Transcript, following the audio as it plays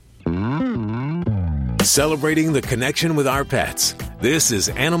celebrating the connection with our pets. This is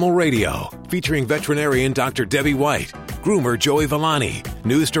Animal Radio, featuring veterinarian Dr. Debbie White, groomer Joey Villani,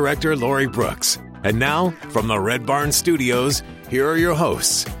 news director Lori Brooks. And now, from the Red Barn Studios, here are your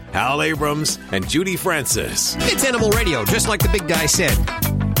hosts, Hal Abrams and Judy Francis. It's Animal Radio, just like the big guy said.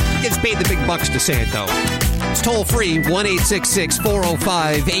 He gets paid the big bucks to say it, though. It's toll-free,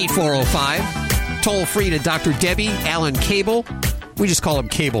 1-866-405-8405. Toll-free to Dr. Debbie, Alan Cable. We just call him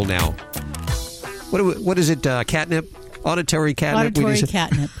Cable now. What is it, catnip? Auditory catnip? Auditory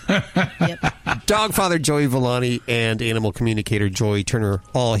catnip. Yep. Dogfather Joey Villani and animal communicator Joey Turner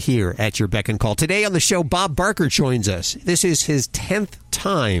all here at your beck and call. Today on the show, Bob Barker joins us. This is his 10th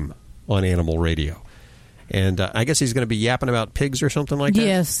time on Animal Radio. And I guess he's going to be yapping about pigs or something like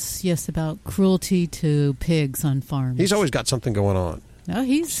that? Yes, about cruelty to pigs on farms. He's always got something going on. Oh,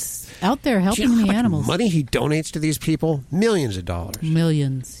 he's out there helping the animals. Money he donates to these people? Millions of dollars.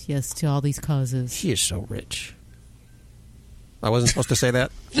 Millions, yes, to all these causes. He is so rich. I wasn't supposed to say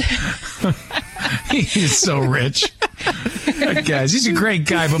that? He's so rich. Guys, he's a great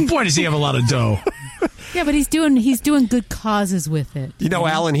guy, but boy, does he have a lot of dough. Yeah, but he's doing good causes with it. You know,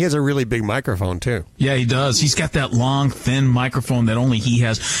 Alan, he has a really big microphone, too. Yeah, he does. He's got that long, thin microphone that only he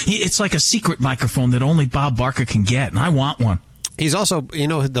has. It's like a secret microphone that only Bob Barker can get, and I want one. He's also, you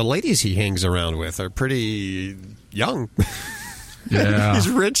know, the ladies he hangs around with are pretty young. Yeah. He's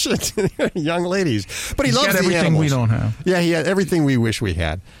rich, young ladies. But he's loves got the everything animals. we don't have. Yeah, he had everything we wish we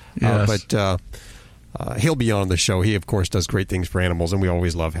had. Yes. But he'll be on the show. He, of course, does great things for animals, and we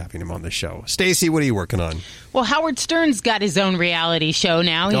always love having him on the show. Stacy, what are you working on? Well, Howard Stern's got his own reality show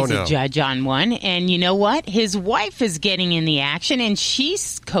now. He's a judge on one. And you know what? His wife is getting in the action, and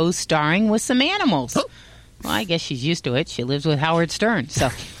she's co-starring with some animals. Huh? Well, I guess she's used to it. She lives with Howard Stern. So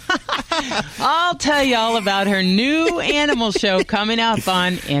I'll tell you all about her new animal show coming up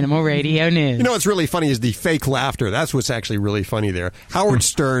on Animal Radio News. You know what's really funny is the fake laughter. That's what's actually really funny there. Howard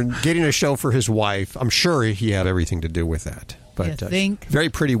Stern getting a show for his wife. I'm sure he had everything to do with that. But very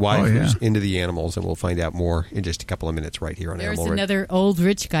pretty wife who's into the animals, and we'll find out more in just a couple of minutes right here on Animal Radio. There's another old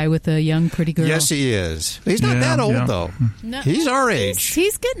rich guy with a young pretty girl. Yes, he is. He's not that old, though. No, he's our age.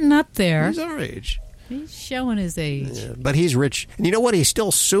 He's getting up there. He's our age. He's showing his age. Yeah, but he's rich. And you know what? He's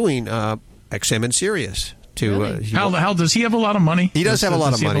still suing XM and Sirius. Really? How does he have a lot of money? He does have a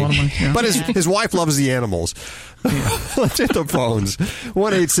lot of money. Yeah. But his wife loves the animals. Yeah. Let's hit the phones.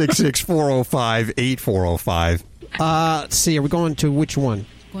 1-866-405-8405. Let's see. Are we going to which one?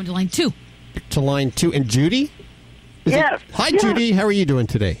 Going to line 2. To line 2. And Judy? Yes. Hi, Judy. How are you doing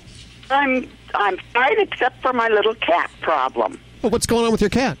today? I'm fine, except for my little cat problem. Well, what's going on with your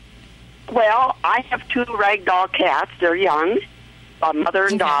cat? Well, I have 2 ragdoll cats. They're young, a mother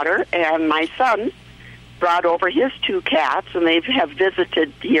and daughter, and my son brought over his 2 cats, and they have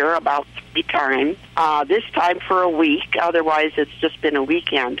visited here about 3 times, this time for a week. Otherwise, it's just been a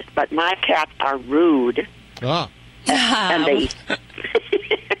weekend. But my cats are rude. Ah. And they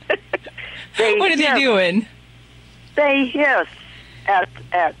what are they doing? They hiss at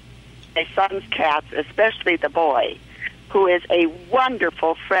my son's cats, especially the boy, who is a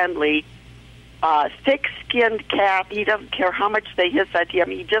wonderful, friendly, thick-skinned cat. He doesn't care how much they hiss at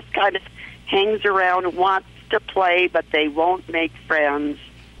him. He just kind of hangs around, wants to play, but they won't make friends.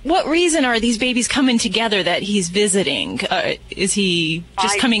 What reason are these babies coming together that he's visiting? Is he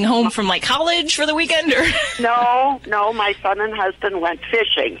just coming home from, like, college for the weekend? Or? No, my son and husband went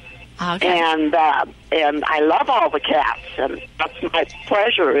fishing. Okay. And I love all the cats, and that's my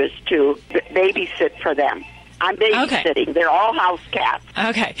pleasure is to babysit for them. I'm babysitting. Okay. They're all house cats.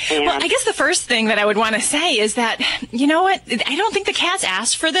 Okay. Well, I guess the first thing that I would want to say is that, you know what, I don't think the cats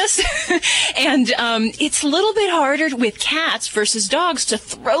asked for this. And it's a little bit harder with cats versus dogs to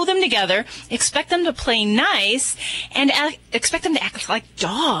throw them together, expect them to play nice, and expect them to act like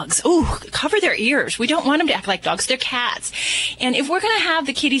dogs. Ooh, cover their ears. We don't want them to act like dogs. They're cats. And if we're going to have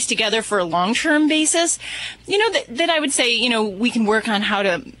the kitties together for a long-term basis, you know, that I would say, you know, we can work on how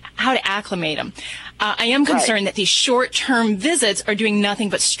to acclimate them. I am concerned that these short-term visits are doing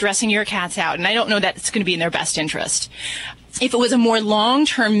nothing but stressing your cats out, and I don't know that it's going to be in their best interest. If it was a more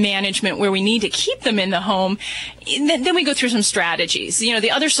long-term management where we need to keep them in the home, then we go through some strategies. You know,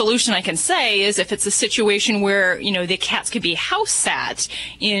 the other solution I can say is if it's a situation where, you know, the cats could be house sat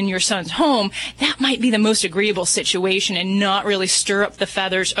in your son's home, that might be the most agreeable situation and not really stir up the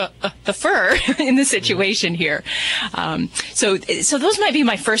feathers, the fur in the situation here. So those might be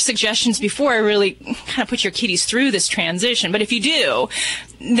my first suggestions before I really kind of put your kitties through this transition. But if you do,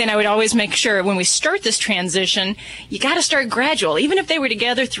 then I would always make sure when we start this transition, you got to start are gradual. Even if they were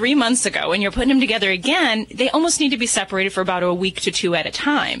together 3 months ago and you're putting them together again, they almost need to be separated for about a week to two at a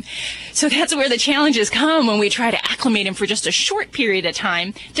time. So that's where the challenges come when we try to acclimate them for just a short period of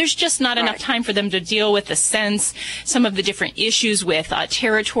time. There's just not enough time for them to deal with the sense, some of the different issues with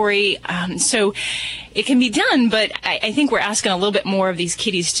territory. So it can be done, but I think we're asking a little bit more of these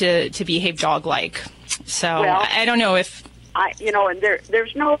kitties to behave dog-like. So I don't know if... and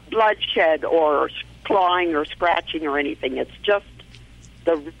there's no bloodshed or clawing or scratching or anything. It's just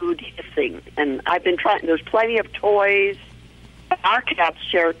the rude hissing. And I've been trying... There's plenty of toys. Our cats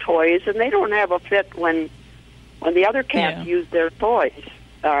share toys, and they don't have a fit when the other cats use their toys.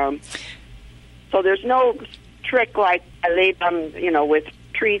 So there's no trick like I lay them, with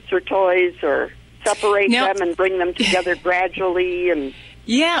treats or toys, or separate them and bring them together gradually. And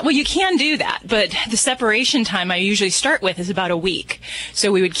yeah, well, you can do that, but the separation time I usually start with is about a week.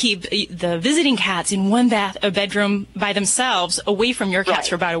 So we would keep the visiting cats in one bedroom by themselves, away from your cats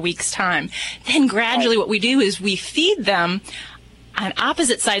for about a week's time. Then gradually what we do is we feed them on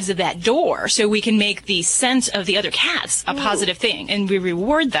opposite sides of that door, so we can make the scent of the other cats a positive thing, and we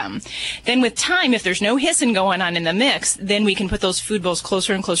reward them. Then with time, if there's no hissing going on in the mix, then we can put those food bowls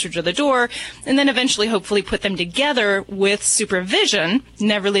closer and closer to the door, and then eventually hopefully put them together with supervision,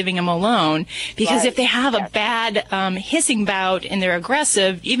 never leaving them alone. Because if they have a bad hissing bout and they're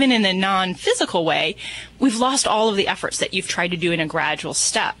aggressive, even in a non-physical way, we've lost all of the efforts that you've tried to do in a gradual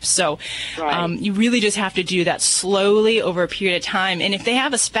step. So you really just have to do that slowly over a period of time. And if they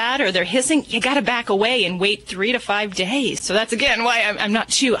have a spat or they're hissing, you got to back away and wait 3 to 5 days. So that's, again, why I'm not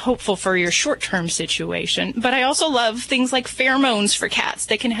too hopeful for your short-term situation. But I also love things like pheromones for cats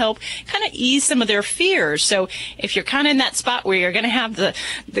that can help kind of ease some of their fears. So if you're kind of in that spot where you're going to have the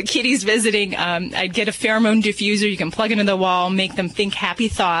kitties visiting, I'd get a pheromone diffuser. You can plug it into the wall, make them think happy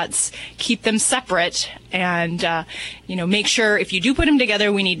thoughts, keep them separate, and make sure if you do put them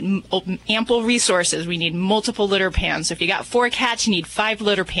together, we need ample resources. We need multiple litter pans. So if you got 4 cats, you need 5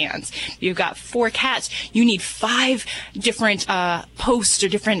 litter pans. If you've got 4 cats, you need 5 different posts or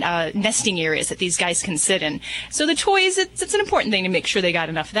different nesting areas that these guys can sit in. So the toys, it's an important thing to make sure they got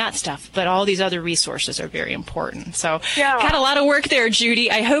enough of that stuff, but all these other resources are very important. So got a lot of work there,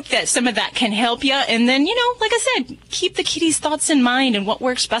 Judy. I hope that some of that can help you. And then, like I said, keep the kitties' thoughts in mind and what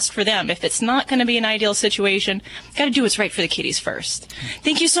works best for them. If it's not going to be an ideal situation, got to do what's right for the kitties first.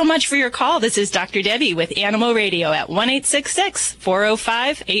 Thank you so much for your call. This is Dr. Debbie with Animal Radio at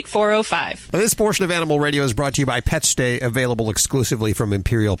 1-866-405-8405. This portion of Animal Radio is brought to you by PetStay, available exclusively from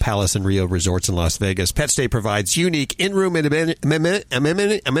Imperial Palace and Rio Resorts in Las Vegas. PetStay provides unique in-room amenities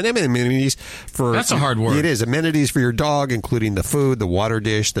for... That's a hard word. It is. Amenities for your dog, including the food, the water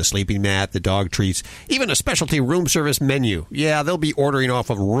dish, the sleeping mat, the dog treats, even a specialty room service menu. Yeah, they'll be ordering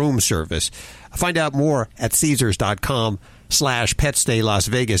off of room service. Find out more at Caesars.com/PetStay Las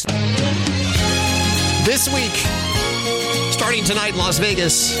Vegas. This week, starting tonight in Las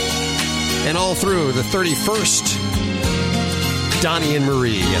Vegas and all through the 31st, Donnie and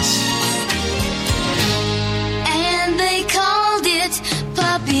Marie, yes. And they called it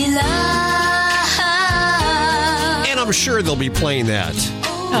Puppy Love. And I'm sure they'll be playing that.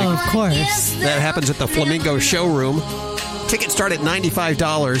 Oh, of course. That happens at the Flamingo Showroom. Tickets start at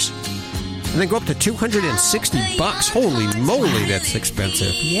 $95 and then go up to $260. Holy moly, that's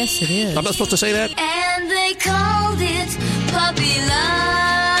expensive. Yes, it is. I'm not supposed to say that? And they called it Puppy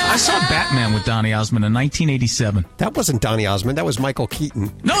Love. I saw Batman with Donny Osmond in 1987. That wasn't Donny Osmond. That was Michael Keaton.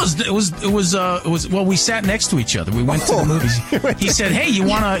 No, it was. Well, we sat next to each other. We went to the movies. He said, "Hey, you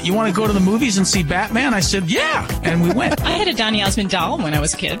wanna go to the movies and see Batman?" I said, "Yeah," and we went. I had a Donny Osmond doll when I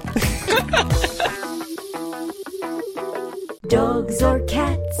was a kid. Dogs or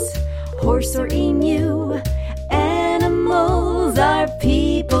cats, horse or emu, animals are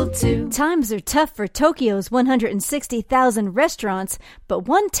people too. Times are tough for Tokyo's 160,000 restaurants, but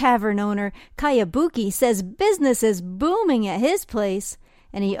one tavern owner, Kayabuki, says business is booming at his place,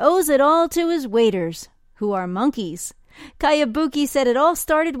 and he owes it all to his waiters, who are monkeys. Kayabuki said it all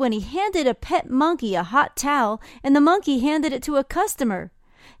started when he handed a pet monkey a hot towel, and the monkey handed it to a customer.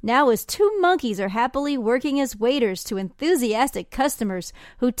 Now his 2 monkeys are happily working as waiters to enthusiastic customers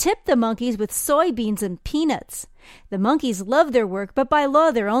who tip the monkeys with soybeans and peanuts. The monkeys love their work, but by law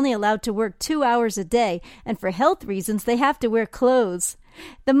they're only allowed to work 2 hours a day, and for health reasons they have to wear clothes.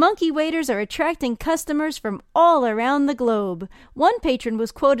 The monkey waiters are attracting customers from all around the globe. One patron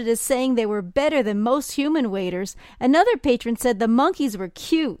was quoted as saying they were better than most human waiters. Another patron said the monkeys were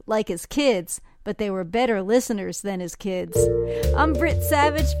cute, like his kids, but they were better listeners than his kids. I'm Britt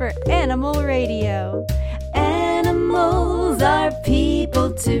Savage for Animal Radio. Animals are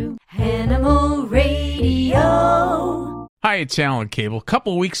people too. Animal Radio. Hi, it's Alan Cable. A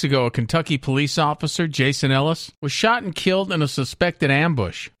couple weeks ago, a Kentucky police officer, Jason Ellis, was shot and killed in a suspected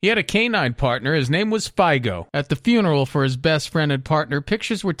ambush. He had a canine partner. His name was Figo. At the funeral for his best friend and partner,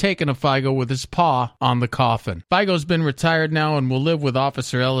 pictures were taken of Figo with his paw on the coffin. Figo's been retired now and will live with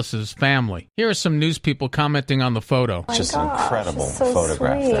Officer Ellis's family. Here are some news people commenting on the photo. It's just an incredible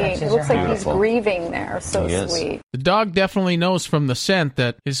photograph. Sweet. It looks like he's grieving there. So sweet. The dog definitely knows from the scent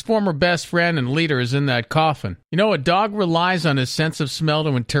that his former best friend and leader is in that coffin. You know, a dog relies on his sense of smell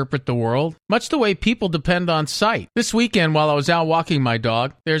to interpret the world, much the way people depend on sight. This weekend, while I was out walking my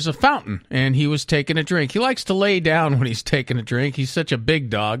dog, there's a fountain, and he was taking a drink. He likes to lay down when he's taking a drink. He's such a big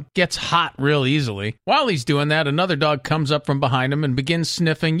dog. Gets hot real easily. While he's doing that, another dog comes up from behind him and begins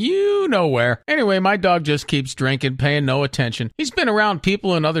sniffing you know where. Anyway, my dog just keeps drinking, paying no attention. He's been around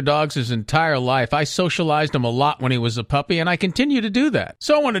people and other dogs his entire life. I socialized him a lot when he was a puppy, and I continue to do that.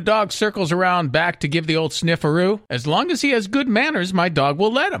 So when a dog circles around back to give the old snifferoo, as long as he has good manners, my dog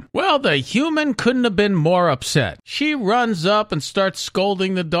will let him. Well, the human couldn't have been more upset. She runs up and starts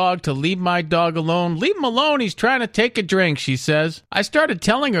scolding the dog to leave my dog alone. Leave him alone, he's trying to take a drink, she says. I started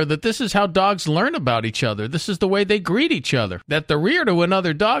telling her that this is how dogs learn about each other. This is the way they greet each other. That the rear to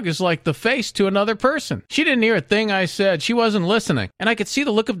another dog is like the face to another person. She didn't hear a thing I said. She wasn't listening. And I could see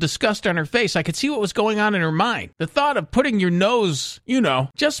the look of disgust on her face. I could see what was going on in her mind. The thought of putting your nose,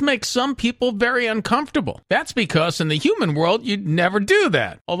 just makes some people very uncomfortable. That's because in the human world, you'd never do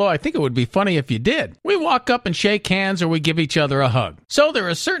that. Although I think it would be funny if you did. We walk up and shake hands or we give each other a hug. So there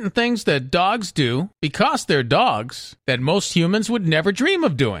are certain things that dogs do, because they're dogs, that most humans would never dream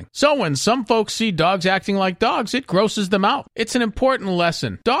of doing. So when some folks see dogs acting like dogs, it grosses them out. It's an important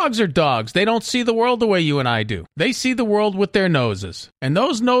lesson. Dogs are dogs. They don't see the world the way you and I do. They see the world with their noses. And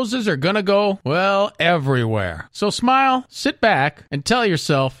those noses are gonna go, well, everywhere. So smile, sit back, and tell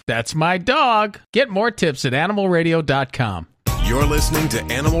yourself, that's my dog. Get more tips at animalradio.com. You're listening to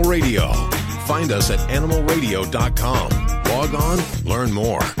Animal Radio. Find us at animalradio.com. Log on, learn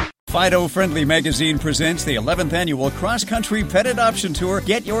more. Fido Friendly Magazine presents the 11th annual Cross Country Pet Adoption Tour.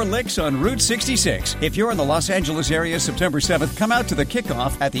 Get your licks on Route 66. If you're in the Los Angeles area September 7th, come out to the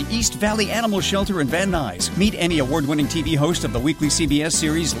kickoff at the East Valley Animal Shelter in Van Nuys. Meet any award-winning TV host of the weekly CBS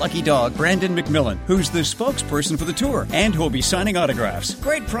series Lucky Dog, Brandon McMillan, who's the spokesperson for the tour, and who'll be signing autographs.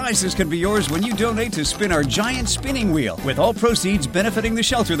 Great prizes can be yours when you donate to spin our giant spinning wheel, with all proceeds benefiting the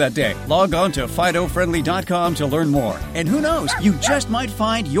shelter that day. Log on to FidoFriendly.com to learn more. And who knows, you just might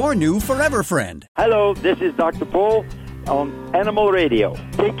find your new forever friend. Hello, this is Dr. Paul on Animal Radio.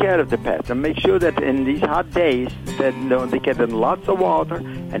 Take care of the pets and make sure that in these hot days that they get in lots of water,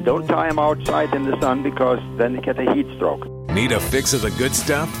 and don't tie them outside in the sun because then they get a heat stroke. Need a fix of the good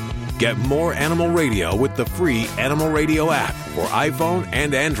stuff? Get more Animal Radio with the free Animal Radio app for iPhone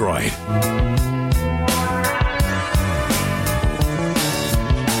and Android.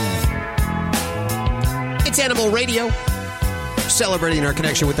 It's Animal Radio, celebrating our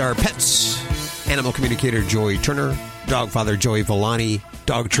connection with our pets. Animal communicator Joy Turner, dog father Joey Villani,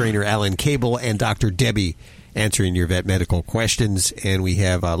 dog trainer Alan Cable, and Dr. Debbie answering your vet medical questions. And we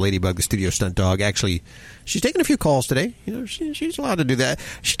have Ladybug, the studio stunt dog. Actually, she's taking a few calls today. She's allowed to do that.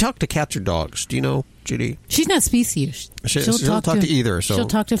 She talked to cats or dogs. Do you know, Judy? She's not species. She'll talk to either. So she'll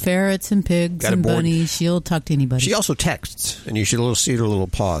talk to ferrets and pigs and bunnies. She'll talk to anybody. She also texts, and you should see her little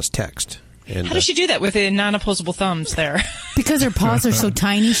paws text. And, how does she do that with the non-opposable thumbs there? Because her paws are so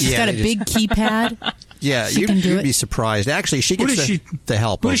tiny. She's got a big keypad. Yeah, you'd be surprised. Actually, she gets the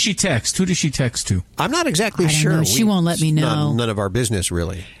help. Who does she text? Who does she text to? I'm not exactly sure. Know. She won't let me know. None of our business,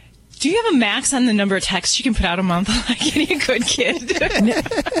 really. Do you have a max on the number of texts you can put out a month like any good kid?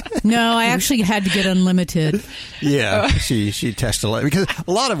 No, I actually had to get unlimited. Yeah, she texts a lot because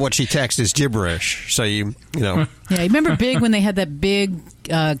a lot of what she texts is gibberish. So you know. Yeah, remember Big when they had that big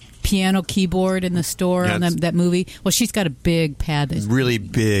piano keyboard in the store on that movie? Well, she's got a big pad. That's really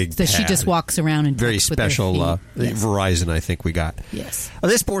big. So she just walks around and very special yes. Verizon, I think we got. Yes.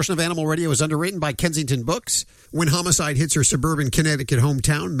 This portion of Animal Radio is underwritten by Kensington Books. When homicide hits her suburban Connecticut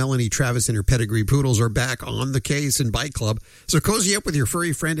hometown, Melanie Travis and her pedigree poodles are back on the case in Bite Club. So cozy up with your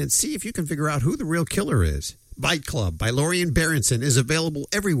furry friend and see if you can figure out who the real killer is. Bite Club by Lorian Berenson is available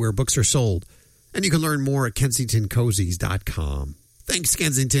everywhere books are sold. And you can learn more at KensingtonCozies.com. Thanks,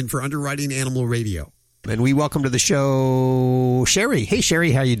 Kensington, for underwriting Animal Radio. And we welcome to the show Sherry. Hey,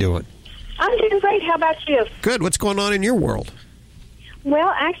 Sherry, how you doing? I'm doing great. How about you? Good. What's going on in your world?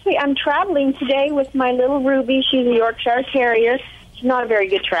 Well, actually, I'm traveling today with my little Ruby. She's a Yorkshire Terrier. She's not a very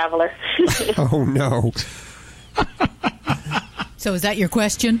good traveler. Oh, no. So is that your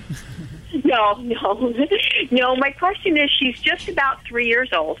question? No. No, my question is she's just about 3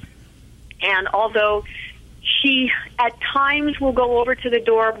 years old. And although she, at times, will go over to the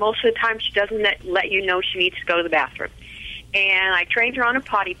door. Most of the time, she doesn't let you know she needs to go to the bathroom. And I trained her on a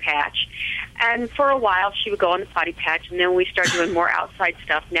potty patch. And for a while, she would go on the potty patch, and then we start doing more outside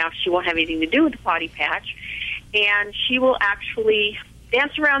stuff. Now she won't have anything to do with the potty patch. And she will actually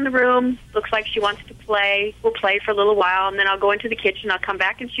dance around the room, looks like she wants to play. We'll play for a little while, and then I'll go into the kitchen. I'll come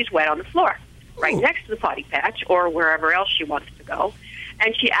back, and she's wet on the floor, right next to the potty patch or wherever else she wants to go.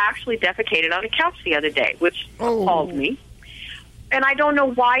 And she actually defecated on the couch the other day, which appalled me. And I don't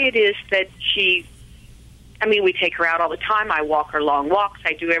know why it is that we take her out all the time. I walk her long walks.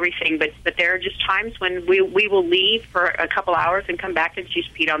 I do everything. But there are just times when we will leave for a couple hours and come back and she's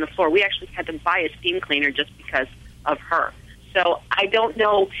peed on the floor. We actually had to buy a steam cleaner just because of her. So I don't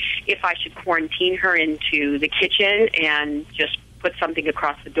know if I should quarantine her into the kitchen and just put something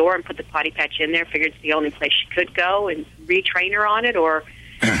across the door and put the potty patch in there, figure it's the only place she could go, and retrain her on it, or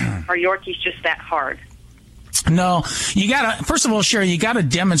are Yorkies just that hard? No, you gotta, first of all, Sherry, you gotta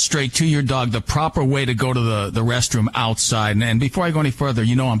demonstrate to your dog the proper way to go to the restroom outside. And before I go any further,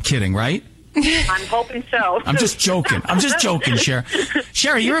 you know I'm kidding, right? I'm hoping so. I'm just joking, Sherry.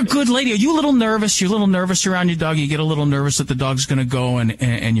 Sherry, you're a good lady. Are you a little nervous? You're a little nervous around your dog? You get a little nervous that the dog's gonna go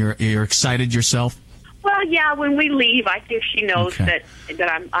and you're excited yourself? Well, yeah, when we leave, I think she knows that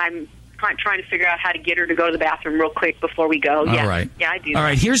I'm trying to figure out how to get her to go to the bathroom real quick before we go. All right. Yeah, I do. All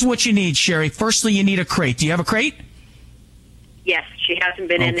right, here's what you need, Sherry. Firstly, you need a crate. Do you have a crate? Yes, she hasn't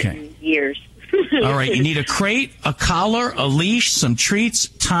been in it in years. All right, you need a crate, a collar, a leash, some treats,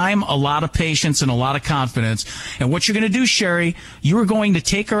 time, a lot of patience, and a lot of confidence. And what you're going to do, Sherry, you are going to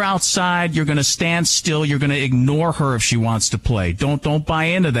take her outside. You're going to stand still. You're going to ignore her if she wants to play. Don't buy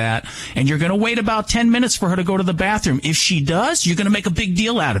into that. And you're going to wait about 10 minutes for her to go to the bathroom. If she does, you're going to make a big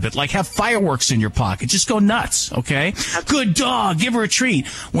deal out of it, like have fireworks in your pocket. Just go nuts, okay? Good dog. Give her a treat.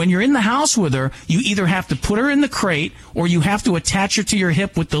 When you're in the house with her, you either have to put her in the crate or you have to attach her to your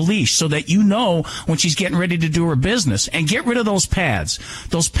hip with the leash so that you know when she's getting ready to do her business. And get rid of those pads.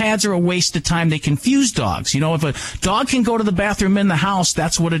 Those pads are a waste of time. They confuse dogs. You know, if a dog can go to the bathroom in the house,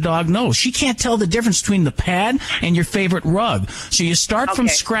 that's what a dog knows. She can't tell the difference between the pad and your favorite rug. So you start from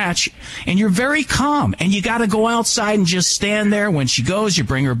scratch, and you're very calm. And you got to go outside and just stand there. When she goes, you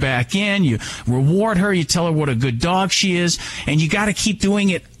bring her back in. You reward her. You tell her what a good dog she is. And you got to keep doing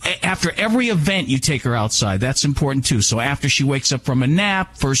it. After every event, you take her outside. That's important, too. So after she wakes up from a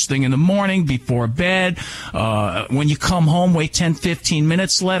nap, first thing in the morning, before bed, when you come home, wait 10, 15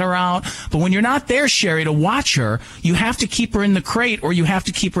 minutes, let her out. But when you're not there, Sherry, to watch her, you have to keep her in the crate or you have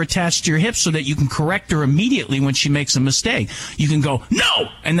to keep her attached to your hips so that you can correct her immediately when she makes a mistake. You can go, no,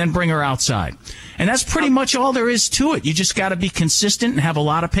 and then bring her outside. And that's pretty much all there is to it. You just got to be consistent and have a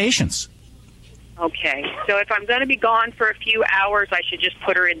lot of patience. Okay, so if I'm going to be gone for a few hours, I should just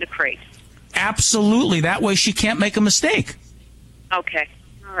put her in the crate. Absolutely. That way she can't make a mistake. Okay,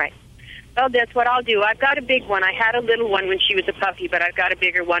 all right. Well, that's what I'll do. I've got a big one. I had a little one when she was a puppy, but I've got a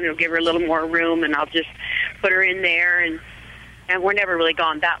bigger one. It'll give her a little more room, and I'll just put her in there. And we're never really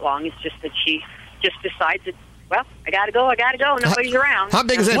gone that long. It's just that she just decides that, well, I got to go. Nobody's around. How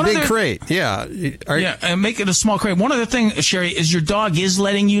big is that big crate? Yeah. And make it a small crate. One other thing, Sherry, is your dog is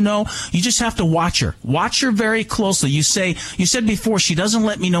letting you know. You just have to watch her. Watch her very closely. You said before she doesn't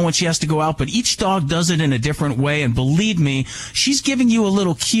let me know when she has to go out, but each dog does it in a different way. And believe me, she's giving you a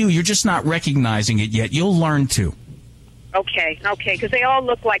little cue. You're just not recognizing it yet. You'll learn to. Okay, because they all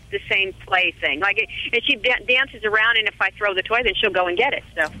look like the same plaything. Like, and she dances around, and if I throw the toy, then she'll go and get it.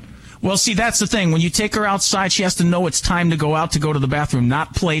 So. Well, see, that's the thing. When you take her outside, she has to know it's time to go out to go to the bathroom,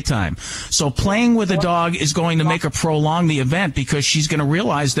 not playtime. So playing with a dog is going to make her prolong the event because she's going to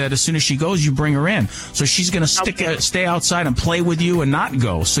realize that as soon as she goes, you bring her in. So she's going to stay outside and play with you and not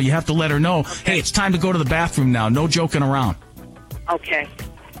go. So you have to let her know, hey, it's time to go to the bathroom now. No joking around. Okay.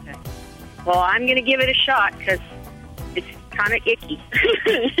 Well, I'm going to give it a shot because it's kind of icky.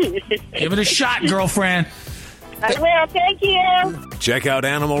 Give it a shot, girlfriend. I will. Thank you. Check out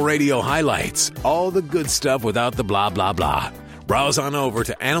Animal Radio highlights. All the good stuff without the blah, blah, blah. Browse on over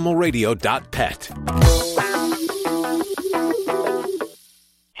to animalradio.pet.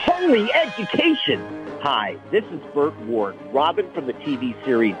 Holy education! Hi, this is Burt Ward, Robin from the TV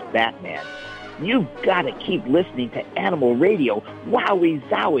series Batman. You've got to keep listening to Animal Radio. Wowie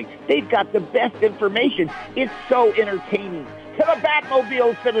zowie. They've got the best information. It's so entertaining. To the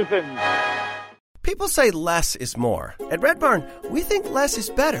Batmobile, citizens! People say less is more. At Red Barn, we think less is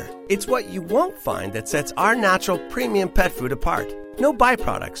better. It's what you won't find that sets our natural premium pet food apart. No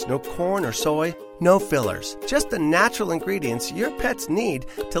byproducts, no corn or soy, no fillers. Just the natural ingredients your pets need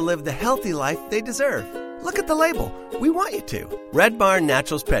to live the healthy life they deserve. Look at the label. We want you to. Red Barn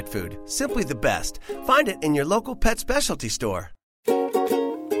Naturals Pet Food. Simply the best. Find it in your local pet specialty store.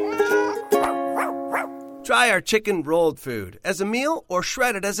 Try our chicken rolled food as a meal or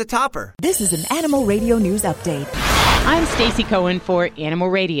shredded as a topper. This is an Animal Radio News Update. I'm Stacey Cohen for Animal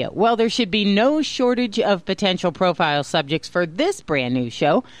Radio. Well, there should be no shortage of potential profile subjects for this brand new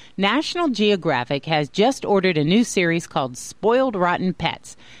show. National Geographic has just ordered a new series called Spoiled Rotten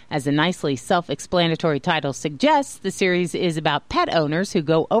Pets. As the nicely self-explanatory title suggests, the series is about pet owners who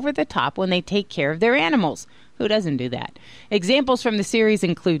go over the top when they take care of their animals. Who doesn't do that? Examples from the series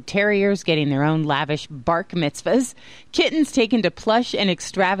include terriers getting their own lavish bark mitzvahs, kittens taken to plush and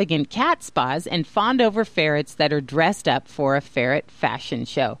extravagant cat spas, and fawned over ferrets that are dressed up for a ferret fashion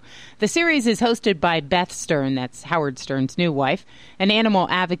show. The series is hosted by Beth Stern, that's Howard Stern's new wife, an animal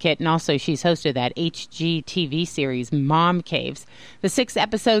advocate, and also she's hosted that HGTV series Mom Caves. The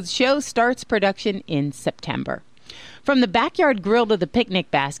 6-episode show starts production in September. From the backyard grill to the picnic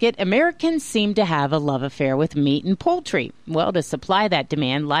basket, Americans seem to have a love affair with meat and poultry. Well, to supply that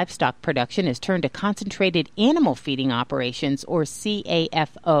demand, livestock production has turned to concentrated animal feeding operations, or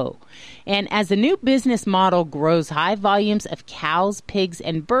CAFO. And as the new business model grows high volumes of cows, pigs,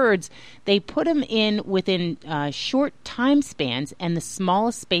 and birds, they put them in within short time spans and the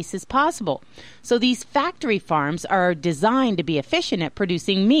smallest spaces possible. So these factory farms are designed to be efficient at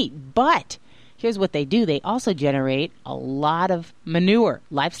producing meat, but here's what they do. They also generate a lot of manure.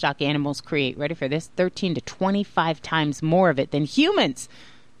 Livestock animals create, ready for this, 13 to 25 times more of it than humans.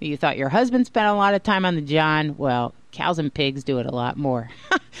 You thought your husband spent a lot of time on the john? Well, cows and pigs do it a lot more,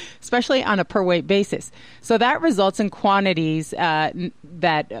 especially on a per-weight basis. So that results in quantities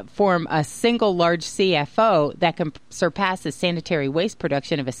that form a single large CFO that can surpass the sanitary waste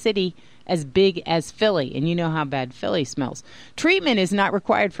production of a city as big as Philly, and you know how bad Philly smells. Treatment is not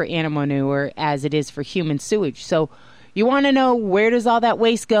required for animal manure as it is for human sewage. So you want to know, where does all that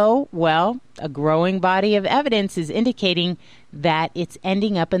waste go? Well, a growing body of evidence is indicating that it's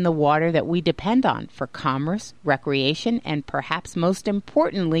ending up in the water that we depend on for commerce, recreation, and perhaps most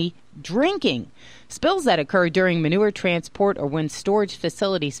importantly, drinking. Spills that occur during manure transport or when storage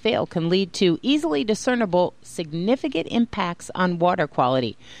facilities fail can lead to easily discernible significant impacts on water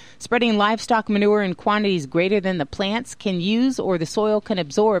quality. Spreading livestock manure in quantities greater than the plants can use or the soil can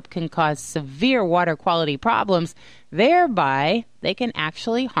absorb can cause severe water quality problems. Thereby, they can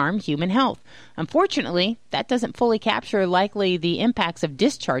actually harm human health. Unfortunately, that doesn't fully capture likely the impacts of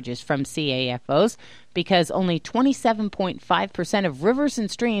discharges from CAFOs, because only 27.5% of rivers and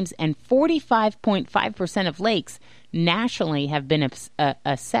streams and 45.5% of lakes nationally have been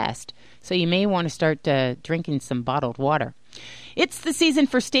assessed. So you may want to start drinking some bottled water. It's the season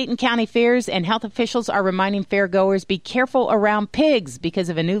for state and county fairs, and health officials are reminding fairgoers be careful around pigs because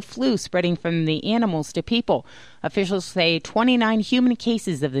of a new flu spreading from the animals to people. Officials say 29 human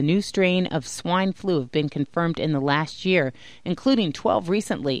cases of the new strain of swine flu have been confirmed in the last year, including 12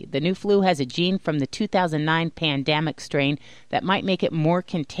 recently. The new flu has a gene from the 2009 pandemic strain that might make it more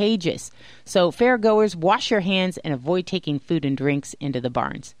contagious. So fairgoers, wash your hands and avoid taking food and drinks into the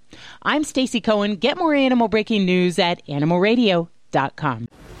barns. I'm Stacey Cohen. Get more animal breaking news at animalradio.com.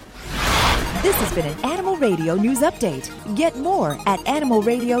 This has been an Animal Radio News Update. Get more at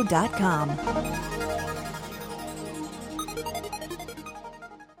animalradio.com.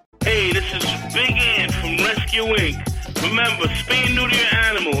 Hey, this is Big Ant from Rescue Inc. Remember, spay and neuter your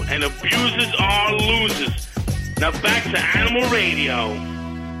animal, and abusers are losers. Now back to Animal Radio.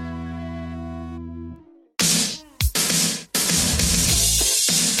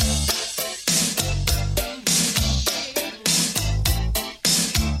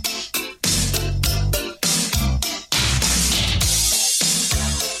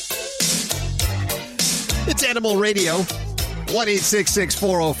 It's Animal Radio.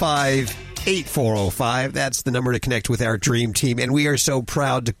 1-866-405-8405. That's the number to connect with our dream team. And we are so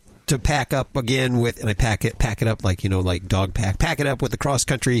proud to pack up again with, and I pack it up like, like dog pack. Pack it up with the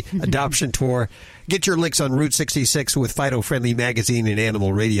cross-country adoption tour. Get your licks on Route 66 with Fido Friendly Magazine and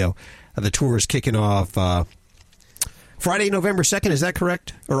Animal Radio. The tour is kicking off Friday, November 2nd. Is that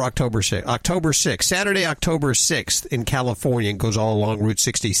correct? Or October 6th? October 6th. Saturday, October 6th in California, and goes all along Route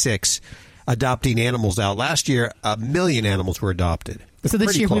 66. Adopting animals out. Last year, 1 million animals were adopted. So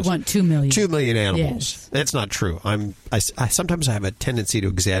this year we want 2 million. 2 million animals. Yes. That's not true. I sometimes I have a tendency to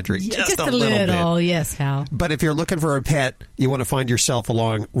exaggerate just a little bit. Yes, Hal. But if you're looking for a pet, you want to find yourself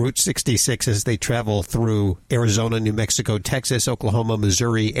along Route 66 as they travel through Arizona, New Mexico, Texas, Oklahoma,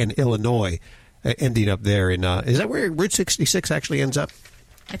 Missouri, and Illinois, ending up there in. Is that where Route 66 actually ends up?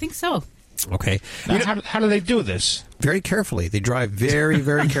 I think so. Okay. Now, how do they do this? Very carefully. They drive very,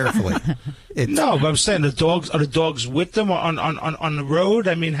 very carefully. No, but I'm saying are the dogs with them on the road?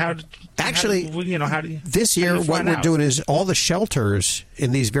 I mean, how do you? This year, what we're doing is all the shelters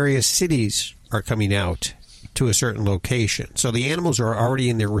in these various cities are coming out to a certain location. So the animals are already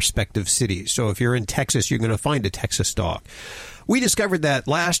in their respective cities. So if you're in Texas, you're going to find a Texas dog. We discovered that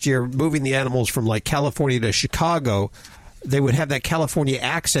last year, moving the animals from like California to Chicago, they would have that California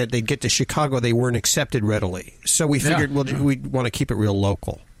accent. They'd get to Chicago, they weren't accepted readily. So we figured we'd want to keep it real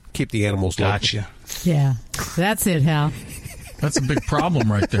local, keep the animals local. Gotcha. Yeah, that's it, Hal. That's a big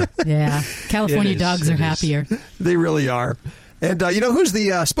problem right there. Yeah, California dogs are happier. They really are. And you know who's the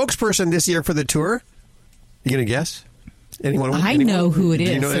spokesperson this year for the tour? You going to guess? Anyone? I know who it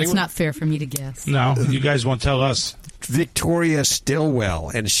is. So it's not fair for me to guess. No, you guys won't tell us. Victoria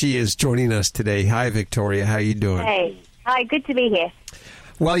Stilwell, and she is joining us today. Hi, Victoria. How you doing? Hey. Hi, good to be here.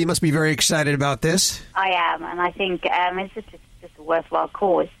 Well, you must be very excited about this. I am, and I think it's just a worthwhile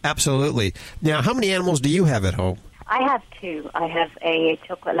cause. Absolutely. Now, how many animals do you have at home? I have two. I have a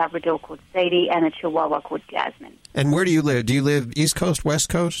chocolate Labrador called Sadie and a Chihuahua called Jasmine. And where do you live? Do you live East Coast, West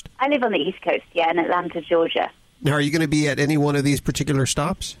Coast? I live on the East Coast, in Atlanta, Georgia. Now, are you going to be at any one of these particular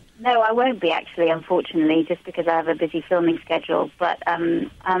stops? No, I won't be, actually, unfortunately, just because I have a busy filming schedule. But I'm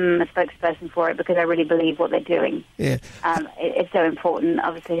a spokesperson for it because I really believe what they're doing. Yeah. It's so important.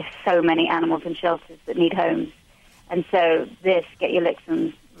 Obviously, there's so many animals in shelters that need homes. And so this, Get Your Licks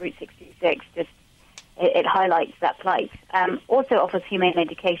on Route 66, it highlights that plight. Also offers humane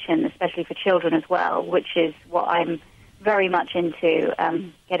education, especially for children as well, which is what I'm very much into,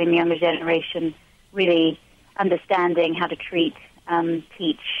 getting the younger generation really understanding how to treat,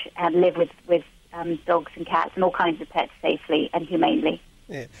 teach, and live with dogs and cats and all kinds of pets safely and humanely.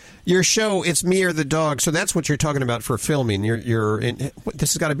 Yeah. Your show, It's Me or the Dog, so that's what you're talking about for filming. You're in,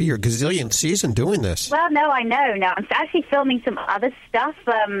 this has got to be your gazillionth season doing this. Well, no, I know. No, I'm actually filming some other stuff,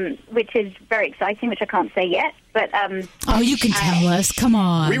 which is very exciting, which I can't say yet. But you can tell us. Come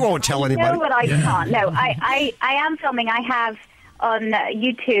on. We won't tell anybody. No, but I can't. No, I am filming. I have on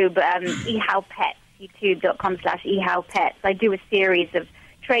YouTube eHow Pets, youtube.com/eHow Pets. I do a series of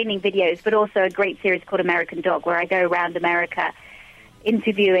training videos, but also a great series called American Dog, where I go around America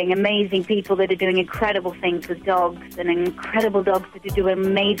interviewing amazing people that are doing incredible things with dogs and incredible dogs that are doing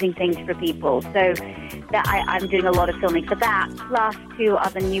amazing things for people. So I'm doing a lot of filming for that, plus two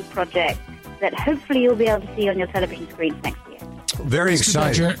other new projects that hopefully you'll be able to see on your television screens next year. Very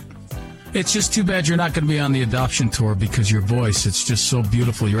exciting. It's just too bad you're not going to be on the adoption tour because your voice, it's just so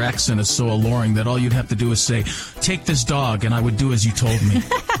beautiful. Your accent is so alluring that all you'd have to do is say, take this dog, and I would do as you told me.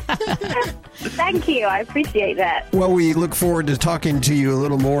 Thank you. I appreciate that. Well, we look forward to talking to you a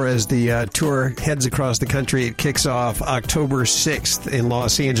little more as the tour heads across the country. It kicks off October 6th in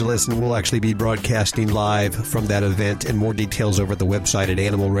Los Angeles, and we'll actually be broadcasting live from that event, and more details over at the website at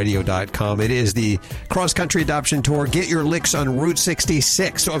animalradio.com. It is the cross-country adoption tour. Get Your Licks on Route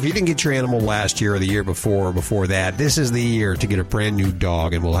 66. So if you didn't get your animal last year or the year before or before that, this is the year to get a brand new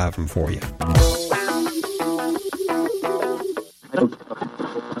dog, and we'll have them for you.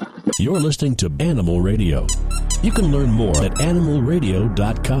 You're listening to Animal Radio. You can learn more at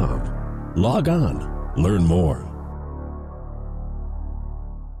animalradio.com. Log on. Learn more.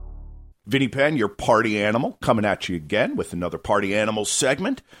 Vinnie Penn, your party animal, coming at you again with another party animal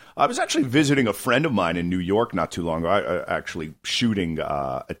segment. I was actually visiting a friend of mine in New York not too long ago, actually shooting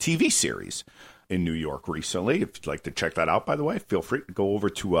a TV series in New York recently. If you'd like to check that out, by the way, feel free to go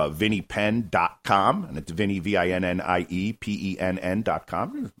over to VinniePenn.com, and it's Vinnie,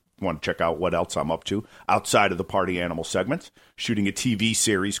 VinniePenn.com. If you want to check out what else I'm up to outside of the party animal segments, shooting a TV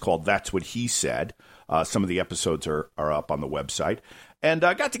series called That's What He Said. Some of the episodes are up on the website. And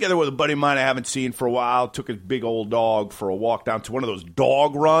I got together with a buddy of mine I haven't seen for a while, took his big old dog for a walk down to one of those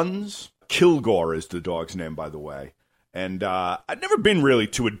dog runs. Kilgore is the dog's name, by the way. And I'd never been really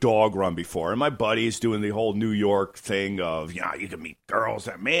to a dog run before. And my buddy's doing the whole New York thing of, you can meet girls.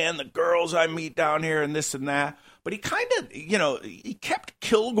 Man, the girls I meet down here and this and that. But he kind of, he kept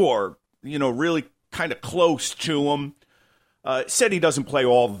Kilgore, really kind of close to him. Said he doesn't play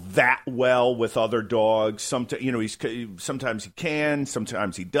all that well with other dogs. Sometimes he can,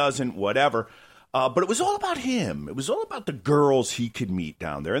 sometimes he doesn't, whatever. But it was all about him. It was all about the girls he could meet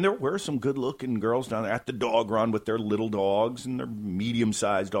down there. And there were some good-looking girls down there at the dog run with their little dogs and their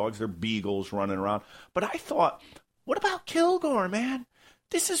medium-sized dogs, their beagles running around. But I thought, what about Kilgore, man?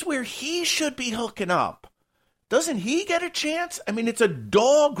 This is where he should be hooking up. Doesn't he get a chance? I mean, it's a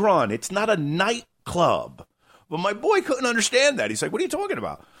dog run. It's not a nightclub. But my boy couldn't understand that. He's like, what are you talking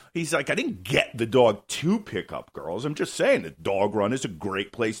about? He's like, I didn't get the dog to pick up girls. I'm just saying that Dog Run is a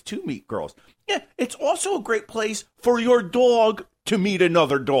great place to meet girls. Yeah, it's also a great place for your dog to meet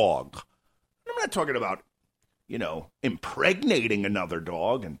another dog. I'm not talking about, impregnating another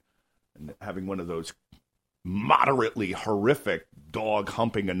dog and having one of those moderately horrific dog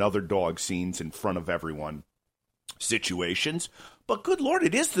humping another dog scenes in front of everyone situations. But good Lord,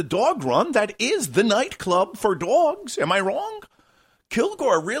 it is the Dog Run. That is the nightclub for dogs. Am I wrong?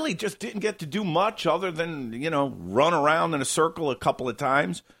 Kilgore really just didn't get to do much other than, run around in a circle a couple of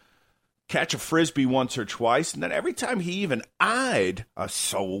times, catch a Frisbee once or twice, and then every time he even eyed a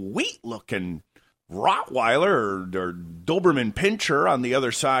sweet-looking Rottweiler or Doberman Pinscher on the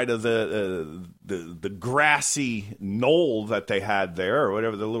other side of the grassy knoll that they had there, or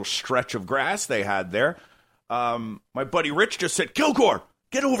whatever, the little stretch of grass they had there, my buddy Rich just said, Kilgore,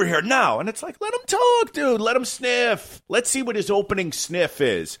 get over here now. And it's like, let him talk, dude. Let him sniff. Let's see what his opening sniff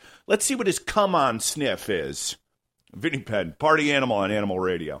is. Let's see what his come-on sniff is. Vinny Penn, Party Animal on Animal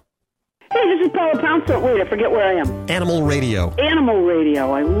Radio. Hey, this is Paula Poundstone. Wait, I forget where I am. Animal Radio. Animal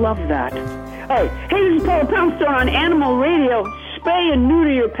Radio. I love that. All right. Hey, this is Paula Poundstone on Animal Radio. Spay and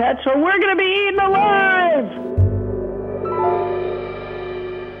neuter your pets or we're going to be eaten alive.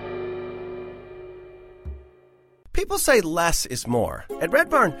 People say less is more. At Red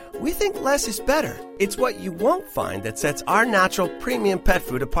Barn, we think less is better. It's what you won't find that sets our natural premium pet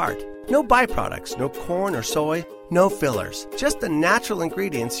food apart. No byproducts, no corn or soy, no fillers. Just the natural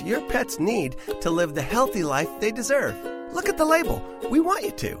ingredients your pets need to live the healthy life they deserve. Look at the label. We want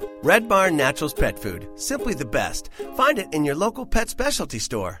you to. Red Barn Naturals Pet Food. Simply the best. Find it in your local pet specialty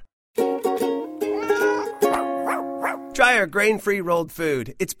store. Try our grain-free rolled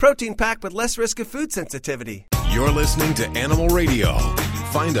food. It's protein-packed with less risk of food sensitivity. You're listening to Animal Radio.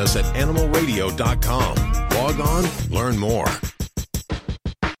 Find us at animalradio.com. Log on, learn more.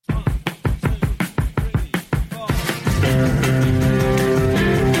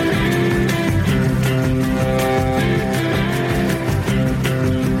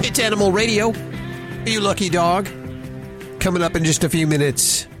 It's Animal Radio. You lucky dog. Coming up in just a few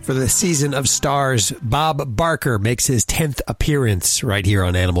minutes for the Season of Stars, Bob Barker makes his 10th appearance right here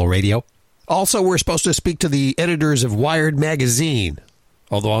on Animal Radio. Also, we're supposed to speak to the editors of Wired magazine,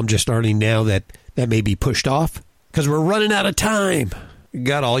 although I'm just learning now that may be pushed off because we're running out of time.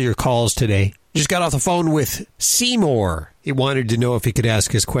 Got all your calls today. Just got off the phone with Seymour. He wanted to know if he could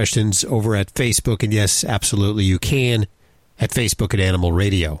ask his questions over at Facebook, and yes, absolutely you can at Facebook at Animal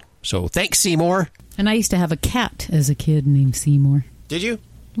Radio. So thanks, Seymour. And I used to have a cat as a kid named Seymour. Did you?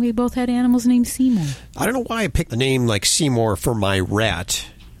 We both had animals named Seymour. I don't know why I picked a name like Seymour for my rat,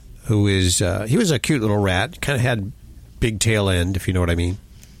 who is, he was a cute little rat, kind of had big tail end, if you know what I mean.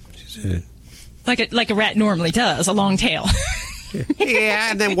 Like a rat normally does, a long tail.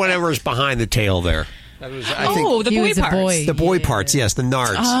 Yeah, and then whatever's behind the tail there. That was, I think, the boy parts. The boy parts, yes, the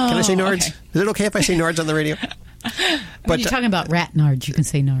nards. Can I say nards? Okay. Is it okay if I say nards on the radio? When you're talking about rat nards, you can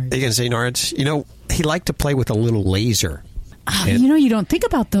say nards. You can say nards. You know, he liked to play with a little laser. You don't think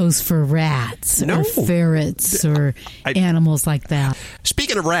about those for rats or ferrets or animals like that.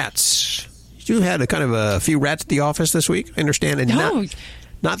 Speaking of rats, you had a few rats at the office this week, I understand, and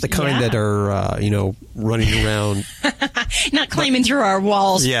not the kind that are, running around. Not climbing through our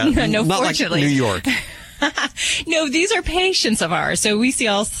walls. Yeah, no, not fortunately. Like New York. No, these are patients of ours. So we see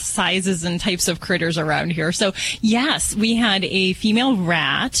all sizes and types of critters around here. So, yes, we had a female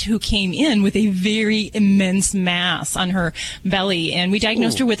rat who came in with a very immense mass on her belly, and we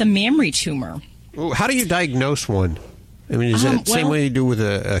diagnosed her with a mammary tumor. Ooh, how do you diagnose one? I mean, is it the same way you do with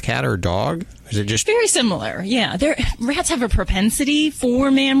a cat or a dog? Is it just very similar? Yeah, rats have a propensity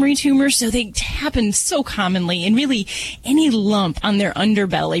for mammary tumors, so they happen so commonly. And really, any lump on their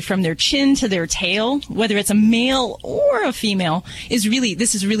underbelly, from their chin to their tail, whether it's a male or a female, this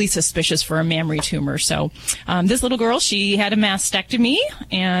is really suspicious for a mammary tumor. So, this little girl, she had a mastectomy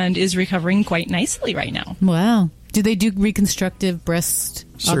and is recovering quite nicely right now. Wow. Do they do reconstructive breast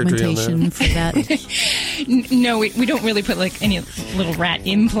augmentation for that? No, we don't really put any little rat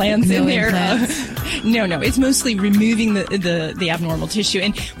implants in there. No, it's mostly removing the abnormal tissue.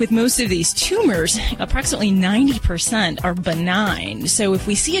 And with most of these tumors, approximately 90% are benign. So if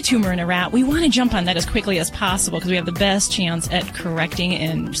we see a tumor in a rat, we want to jump on that as quickly as possible because we have the best chance at correcting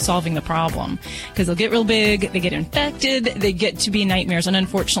and solving the problem. Because they'll get real big, they get infected, they get to be nightmares, and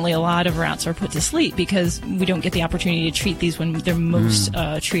unfortunately a lot of rats are put to sleep because we don't get the opportunity to treat these when they're most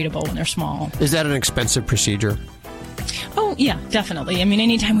treatable when they're small. Is that an expensive procedure? Oh, yeah, definitely. I mean,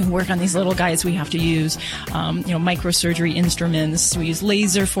 anytime we work on these little guys, we have to use, microsurgery instruments. We use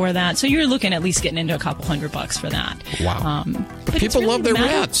laser for that. So you're looking at least getting into a couple $100 for that. Wow. But people love their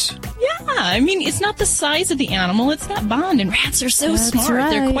rats. Yeah. I mean, it's not the size of the animal. It's that bond. And rats are so smart. right.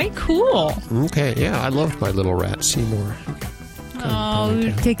 They're quite cool. Okay. Yeah, I loved my little rat, Seymour.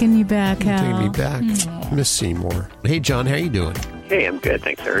 Oh, taking you back, Hal. Taking me back. Miss Seymour. Hey, John, how you doing? Hey, I'm good.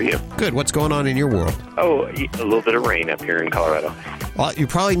 Thanks. How are you? Good. What's going on in your world? Oh, a little bit of rain up here in Colorado. Well, you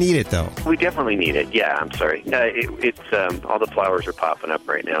probably need it, though. We definitely need it. Yeah, I'm sorry. It's all the flowers are popping up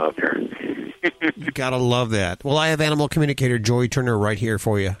right now up here. You gotta love that. Well, I have animal communicator Joy Turner right here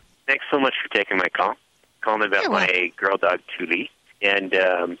for you. Thanks so much for taking my call. Calling about my girl dog, Thule. And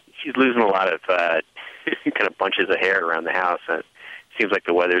she's losing a lot of kind of bunches of hair around the house. It seems like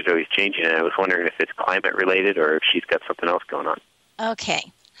the weather's always changing, and I was wondering if it's climate-related or if she's got something else going on. Okay.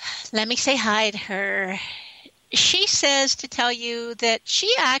 Let me say hi to her. She says to tell you that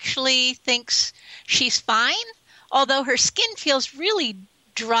she actually thinks she's fine, although her skin feels really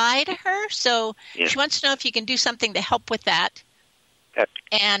dry to her. So she wants to know if you can do something to help with that.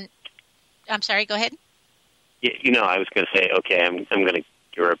 And I'm sorry, go ahead. Yeah, I was going to say, okay, I'm going to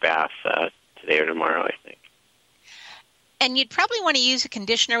give her a bath today or tomorrow, I think. And you'd probably want to use a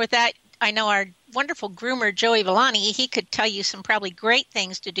conditioner with that. I know our wonderful groomer, Joey Villani, he could tell you some probably great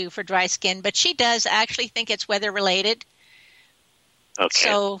things to do for dry skin, but she does actually think it's weather-related. Okay.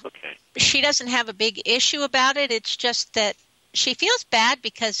 So she doesn't have a big issue about it. It's just that she feels bad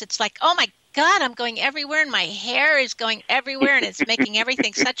because it's like, oh, my God, I'm going everywhere, and my hair is going everywhere, and it's making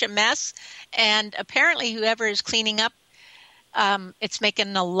everything such a mess. And apparently whoever is cleaning up, it's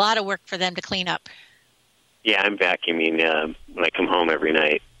making a lot of work for them to clean up. Yeah, I'm vacuuming when I come home every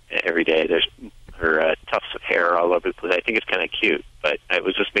day. There's her tufts of hair all over the place. I think it's kind of cute, but I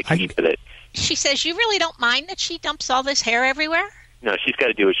was just making heat with it. She says you really don't mind that she dumps all this hair everywhere? No, she's got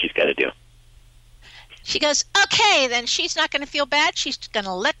to do what she's got to do. She goes, okay, then she's not going to feel bad. She's going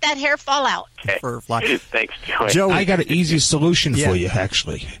to let that hair fall out. Okay. Thanks, Joey. Joe, I got an easy solution for you,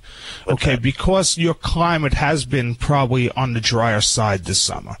 actually. Because your climate has been probably on the drier side this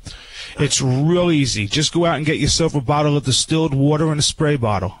summer. It's real easy. Just go out and get yourself a bottle of distilled water and a spray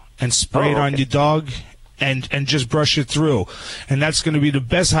bottle and spray it on your dog and just brush it through. And that's going to be the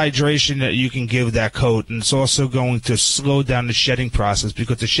best hydration that you can give that coat. And it's also going to slow down the shedding process,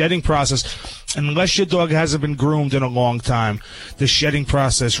 because the shedding process, unless your dog hasn't been groomed in a long time, the shedding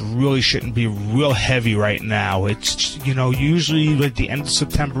process really shouldn't be real heavy right now. It's, usually like the end of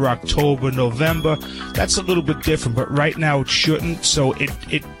September, October, November, that's a little bit different, but right now it shouldn't. So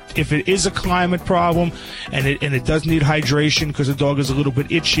if it is a climate problem and it does need hydration because the dog is a little bit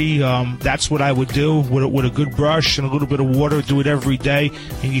itchy, that's what I would do with a good brush and a little bit of water. Do it every day,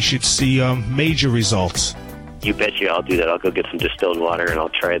 and you should see major results. You betcha, I'll do that. I'll go get some distilled water, and I'll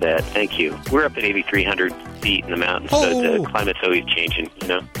try that. Thank you. We're up at 8,300 feet in the mountains, so the climate's always changing,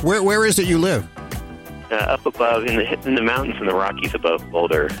 Where is it you live? Up above in the mountains in the Rockies above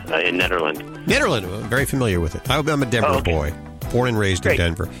Boulder in Nederland. Nederland, very familiar with it. I'm a Denver boy, born and raised in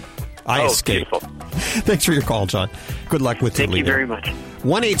Denver. I escaped. Beautiful. Thanks for your call, John. Good luck with Thank you very much.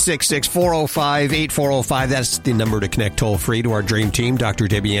 1-866-405-8405. That's the number to connect toll-free to our dream team. Dr.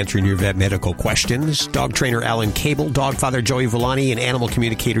 Debbie answering your vet medical questions. Dog trainer Alan Cable, dog father Joey Villani, and animal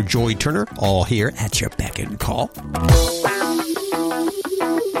communicator Joy Turner, all here at your beck and call.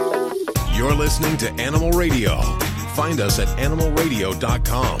 You're listening to Animal Radio. Find us at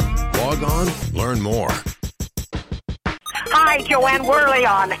animalradio.com. Log on, learn more. Hi, Joanne Worley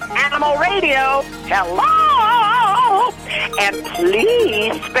on Animal Radio. Hello! And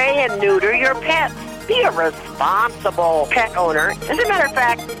please spay and neuter your pets. Be a responsible pet owner. As a matter of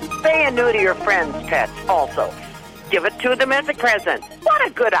fact, spay and neuter your friends' pets also. Give it to them as a present. What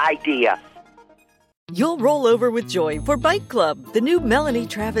a good idea. You'll roll over with joy for Bite Club, the new Melanie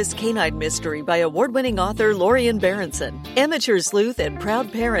Travis canine mystery by award-winning author Lorian Berenson, amateur sleuth and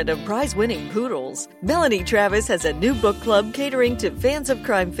proud parent of prize-winning poodles. Melanie Travis has a new book club catering to fans of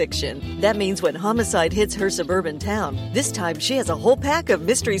crime fiction. That means when homicide hits her suburban town, this time she has a whole pack of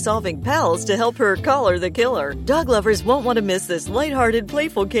mystery-solving pals to help her collar the killer. Dog lovers won't want to miss this lighthearted,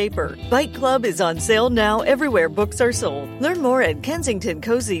 playful caper. Bite Club is on sale now everywhere books are sold. Learn more at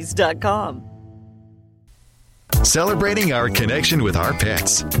KensingtonCozies.com. Celebrating our connection with our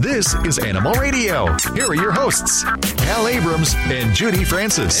pets. This is Animal Radio. Here are your hosts, Hal Abrams and Judy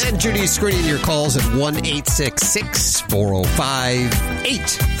Francis. And Judy's screening your calls at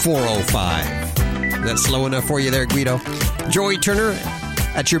 1-866-405-8405. That's slow enough for you there, Guido. Joy Turner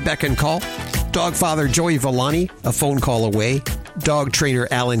at your beck and call. Dog father Joey Villani, a phone call away. dog trainer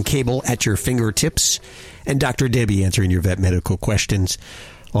Alan Cable at your fingertips, and Dr. Debbie answering your vet medical questions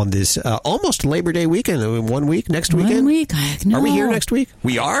on this almost Labor Day weekend. 1 week, next weekend? 1 week? No. Are we here next week?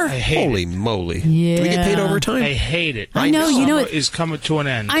 We are? I hate Holy it. moly. Yeah. Do we get paid overtime? I hate it. I know. You know, Summer is coming to an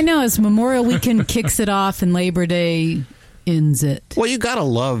end. I know. It's Memorial Weekend kicks it off, and Labor Day ends it. Well, you got to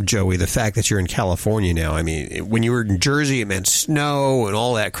love, Joey, the fact that you're in California now. I mean, when you were in Jersey, it meant snow and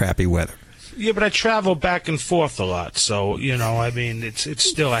all that crappy weather. Yeah, but I travel back and forth a lot, so it's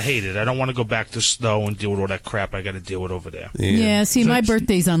still, I hate it. I don't want to go back to snow and deal with all that crap I got to deal with over there. Yeah, see, my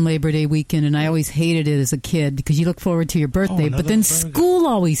birthday's on Labor Day weekend, and I always hated it as a kid because you look forward to your birthday, but then school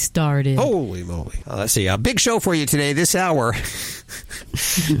always started. Holy moly. Let's see, a big show for you today this hour.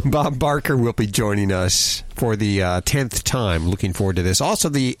 Bob Barker will be joining us for the 10th time. Looking forward to this. Also,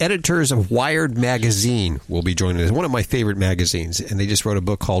 the editors of Wired Magazine will be joining us. One of my favorite magazines, and they just wrote a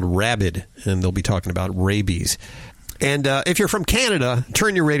book called Rabid, and they'll be talking about rabies. And if you're from Canada,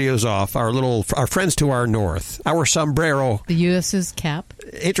 turn your radios off. Our friends to our north, our sombrero. The U.S.'s cap.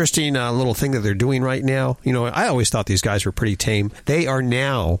 Interesting little thing that they're doing right now. You know, I always thought these guys were pretty tame. They are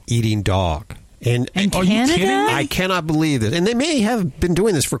now eating dog. And are you kidding me? I cannot believe this. And they may have been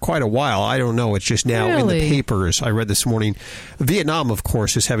doing this for quite a while. I don't know. It's just now in the papers. I read this morning. Vietnam, of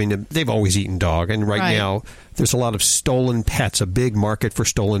course, is they've always eaten dog. And right now, there's a lot of stolen pets, a big market for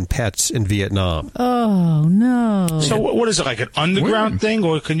stolen pets in Vietnam. Oh, no. So what is it, like an underground thing,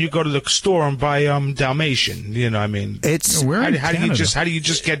 or can you go to the store and buy Dalmatian? You know, I mean, it's how do you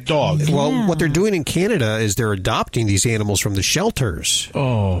just get dogs? Well, what they're doing in Canada is they're adopting these animals from the shelters.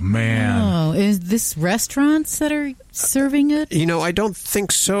 Oh, man. Oh, is this restaurants that are serving it? You know, I don't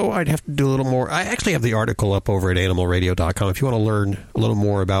think so. I'd have to do a little more. I actually have the article up over at animalradio.com if you want to learn a little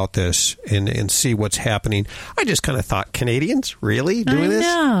more about this and see what's happening. I just kind of thought, Canadians really doing this?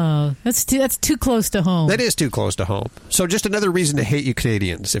 No, that's too close to home. That is too close to home. So just another reason to hate you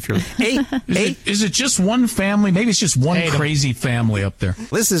Canadians. If you're Is it just one family? Maybe it's just one crazy family up there.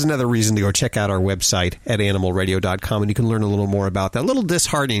 This is another reason to go check out our website at animalradio.com, and you can learn a little more about that. A little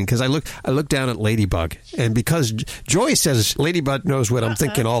disheartening because I look down at Ladybug, and because Joy says Ladybug knows what I'm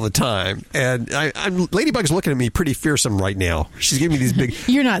thinking all the time, and Ladybug's looking at me pretty fearsome right now. She's giving me these big.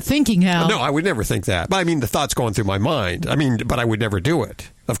 You're not thinking, Hal. No, I would never think that. But I mean, the thought's going through my mind. I mean, but I would never do it.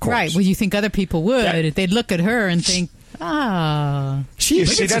 Of course. Right. Well, you think other people would. They'd look at her and think, You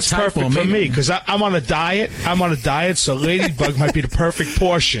see, that's perfect for me because I'm on a diet. So Ladybug might be the perfect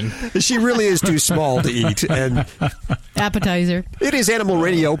portion. She really is too small to eat. And appetizer. It is Animal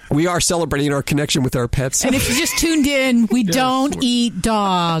Radio. We are celebrating our connection with our pets. And if you just tuned in, we don't eat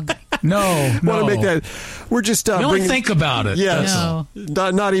dog. No. Want to make that? We're just don't think about it. Yes, no.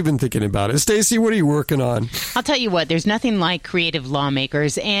 not even thinking about it. Stacey, what are you working on? I'll tell you what. There's nothing like creative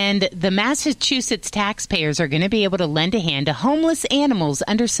lawmakers, and the Massachusetts taxpayers are going to be able to lend a hand to homeless animals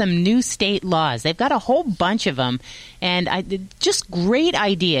under some new state laws. They've got a whole bunch of them, and just great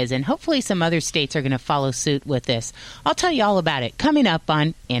ideas. And hopefully, some other states are going to follow suit with this. I'll tell you all about it coming up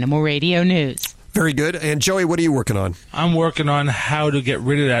on Animal Radio News. Very good. And Joey, what are you working on? I'm working on how to get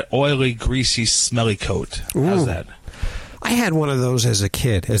rid of that oily, greasy, smelly coat. How's that? I had one of those as a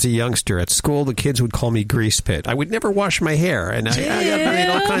kid, as a youngster. At school, the kids would call me Grease Pit. I would never wash my hair, and I had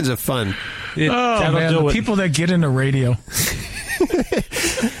all kinds of fun. The people that get into radio.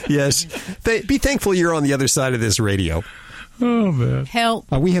 Yes. Be thankful you're on the other side of this radio. Oh, man. Help.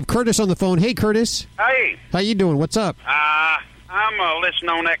 We have Curtis on the phone. Hey, Curtis. Hey. How you doing? What's up? I'm listening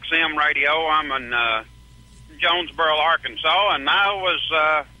on XM radio. I'm in Jonesboro, Arkansas, and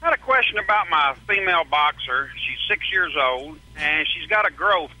I had a question about my female boxer. She's 6 years old, and she's got a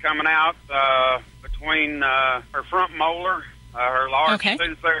growth coming out between her front molar, her large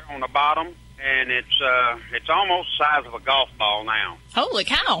tooth there on the bottom, and it's almost the size of a golf ball now. Holy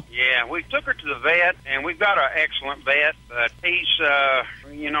cow. Yeah, we took her to the vet, and we've got an excellent vet, but he's,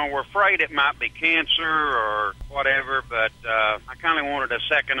 we're afraid it might be cancer or whatever, but I kind of wanted a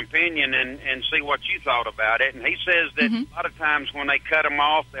second opinion and see what you thought about it. And he says that a lot of times when they cut them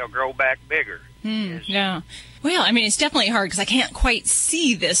off, they'll grow back bigger. Yeah. Well, I mean, it's definitely hard because I can't quite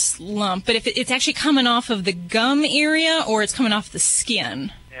see this lump, but if it's actually coming off of the gum area or it's coming off the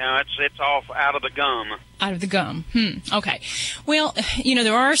skin. Yeah, it's off out of the gum. Out of the gum. Okay. Well,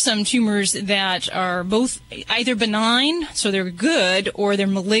 there are some tumors that are both either benign, so they're good, or they're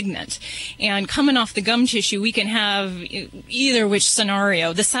malignant. And coming off the gum tissue, we can have either which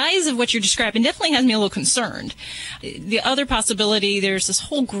scenario. The size of what you're describing definitely has me a little concerned. The other possibility, there's this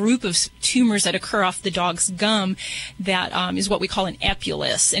whole group of tumors that occur off the dog's gum that is what we call an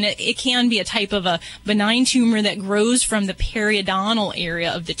epulis. And it can be a type of a benign tumor that grows from the periodontal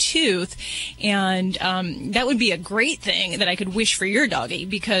area of the tooth. And that would be a great thing that I could wish for your doggy,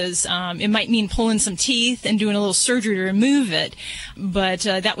 because it might mean pulling some teeth and doing a little surgery to remove it. But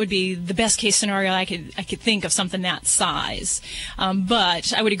that would be the best case scenario I could think of, something that size.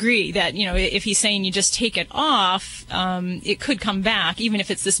 But I would agree that, if he's saying you just take it off, it could come back, even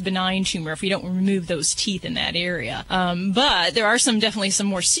if it's this benign tumor, if we don't remove those teeth in that area. But there are definitely some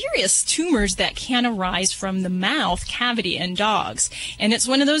more serious tumors that can arise from the mouth cavity in dogs. And it's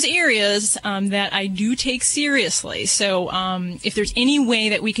one of those areas that I do take seriously. So if there's any way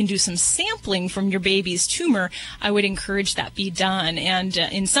that we can do some sampling from your baby's tumor, I would encourage that be done. And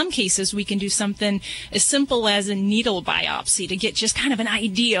in some cases, we can do something as simple as a needle biopsy to get just kind of an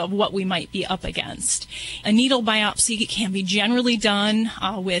idea of what we might be up against. A needle biopsy can be generally done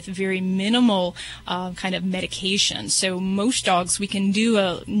with very minimal kind of medication. So most dogs, we can do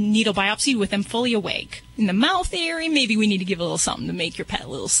a needle biopsy with them fully awake. In the mouth area, maybe we need to give a little something to make your pet a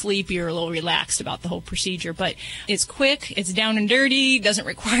little sleepy or a little relaxed about the whole procedure. But it's quick, it's down and dirty, doesn't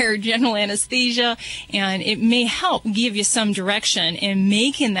require general anesthesia, and it may help give you some direction in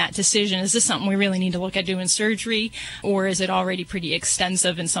making that decision. Is this something we really need to look at doing surgery, or is it already pretty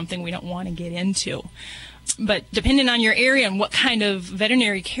extensive and something we don't want to get into? But depending on your area and what kind of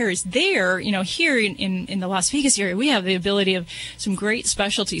veterinary care is there, here in the Las Vegas area, we have the ability of some great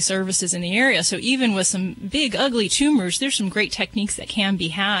specialty services in the area. So even with some big, ugly tumors, there's some great techniques that can be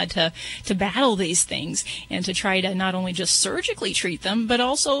had to battle these things and to try to not only just surgically treat them, but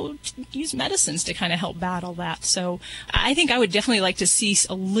also use medicines to kind of help battle that. So I think I would definitely like to see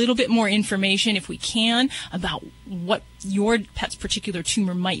a little bit more information, if we can, about what your pet's particular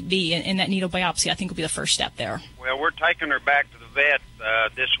tumor might be, and that needle biopsy, I think, will be the first step there. Well, we're taking her back to the vet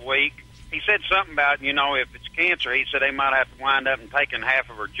this week. He said something about, if it's cancer, he said they might have to wind up and taking half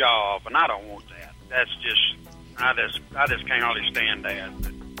of her jaw off, and I don't want that. That's just, I just can't hardly stand that.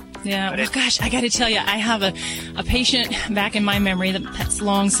 Yeah, well, gosh, I got to tell you, I have a patient back in my memory that's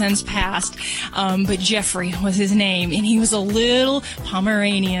long since passed, but Jeffrey was his name, and he was a little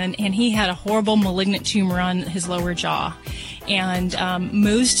Pomeranian, and he had a horrible malignant tumor on his lower jaw. And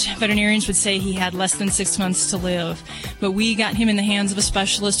most veterinarians would say he had less than 6 months to live. But we got him in the hands of a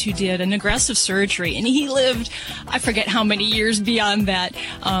specialist who did an aggressive surgery. And he lived, I forget how many years beyond that.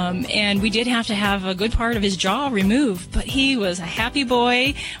 And we did have to have a good part of his jaw removed. But he was a happy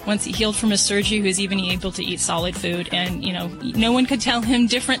boy. Once he healed from his surgery, he was even able to eat solid food. And, no one could tell him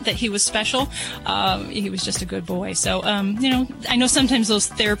different that he was special. He was just a good boy. So, I know sometimes those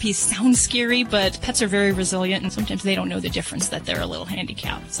therapies sound scary, but pets are very resilient. And sometimes they don't know the difference, that they're a little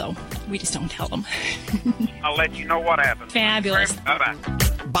handicapped, so we just don't tell them. I'll let you know what happens. Fabulous. Bye-bye.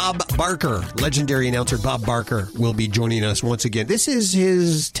 Bob Barker, legendary announcer Bob Barker, will be joining us once again. This is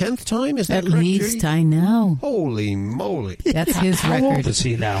his 10th time, is that correct? At least, I know. Holy moly. That's his record. How old is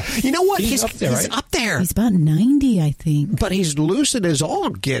he now? You know what? He's up there, right? He's up there. He's about 90, I think. But he's lucid as all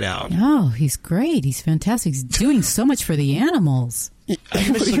get out. Oh, he's great. He's fantastic. He's doing so much for the animals.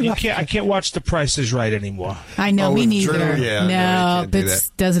 I can't watch The Price is Right anymore. I know, me neither. Drew, yeah, no,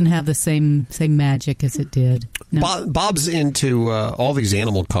 it doesn't have the same magic as it did. No. Bob's into all these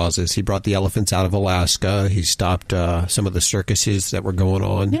animal causes. He brought the elephants out of Alaska. He stopped some of the circuses that were going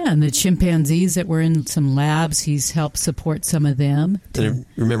on. Yeah, and the chimpanzees that were in some labs, he's helped support some of them. And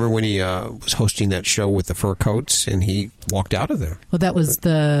remember when he was hosting that show with the fur coats and he walked out of there? Well, that was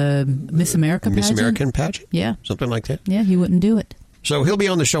the Miss America pageant? Miss American pageant? Yeah. Something like that? Yeah, he wouldn't do it. So he'll be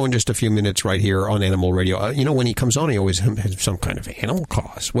on the show in just a few minutes right here on Animal Radio. When he comes on, he always has some kind of animal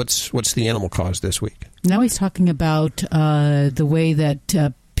cause. What's the animal cause this week? Now he's talking about the way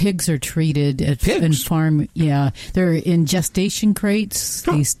that pigs are treated in farm. Yeah, they're in gestation crates,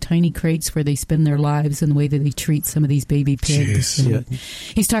 these tiny crates where they spend their lives, and the way that they treat some of these baby pigs.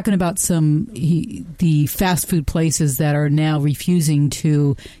 He's talking about the fast food places that are now refusing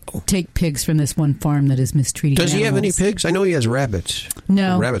to take pigs from this one farm that is mistreating Does he animals. have any pigs? I know he has rabbits.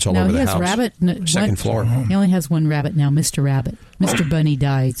 No. Rabbits all over the house. Second floor. He only has one rabbit now, Mr. Rabbit. Mr. Bunny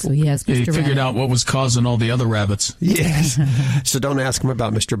died, so he has Mr. He figured Rabbit. out what was causing all the other rabbits. Yes. So don't ask him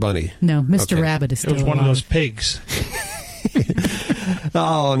about Mr. Bunny. No, Mr. Rabbit is still It was one of those pigs.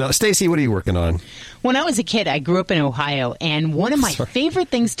 Oh, no. Stacy, what are you working on? When I was a kid, I grew up in Ohio, and one of my favorite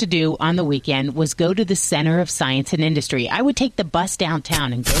things to do on the weekend was go to the Center of Science and Industry. I would take the bus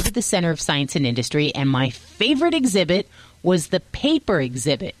downtown and go to the Center of Science and Industry, and my favorite exhibit was the paper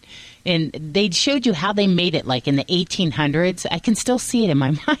exhibit. And they showed you how they made it, like in the 1800s. I can still see it in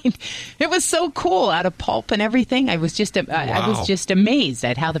my mind. It was so cool, out of pulp and everything. I was just amazed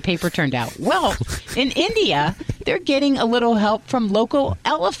at how the paper turned out. Well, in India, they're getting a little help from local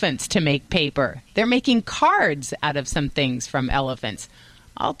elephants to make paper. They're making cards out of some things from elephants.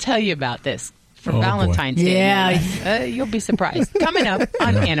 I'll tell you about this for Oh, Valentine's boy. Day. Yeah. You'll be surprised. Coming up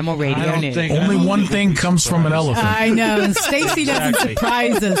on Animal Radio News. Only one thing comes from an elephant. I know. Stacy doesn't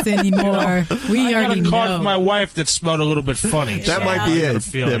surprise us anymore. We I got already a card know. from my wife that smelled a little bit funny. That might be it.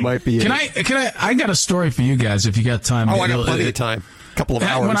 That might be it. I got a story for you guys if you got time. Oh, I got plenty of time. Couple of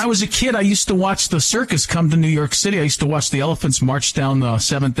hours. When I was a kid, I used to watch the circus come to New York City. I used to watch the elephants march down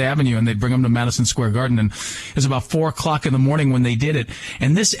 7th Avenue, and they'd bring them to Madison Square Garden. And it was about 4 o'clock in the morning when they did it.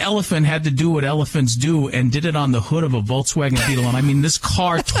 And this elephant had to do what elephants do and did it on the hood of a Volkswagen Beetle. And I mean, this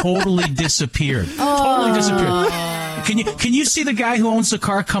car totally disappeared. Totally disappeared. Can you see the guy who owns the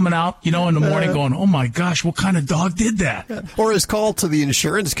car coming out, in the morning going, oh my gosh, what kind of dog did that? Or his call to the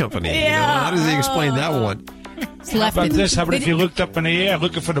insurance company. Yeah. How does he explain that one? How about this? How about if you looked up in the air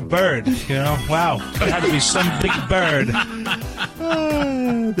looking for the bird? Wow. It had to be some big bird.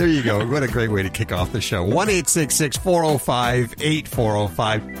 There you go. What a great way to kick off the show.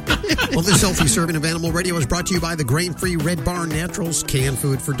 1-866-405-8405. Well, this healthy serving of Animal Radio is brought to you by the grain-free Red Barn Naturals, canned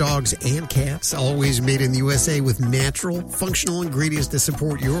food for dogs and cats, always made in the USA with natural, functional ingredients to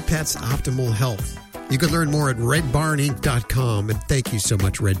support your pet's optimal health. You can learn more at redbarninc.com. And thank you so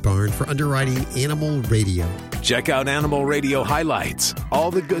much, Red Barn, for underwriting Animal Radio. Check out Animal Radio highlights.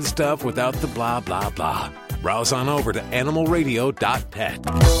 All the good stuff without the blah, blah, blah. Browse on over to animalradio.pet.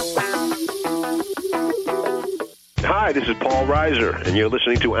 Hi, this is Paul Reiser, and you're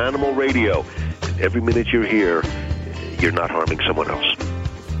listening to Animal Radio. And every minute you're here, you're not harming someone else.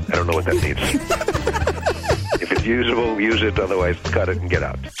 I don't know what that means. If it's usable, use it. Otherwise, cut it and get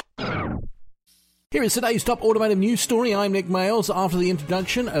out. Here is today's top automotive news story. I'm Nick Miles. After the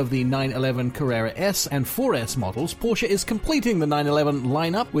introduction of the 911 Carrera S and 4S models, Porsche is completing the 911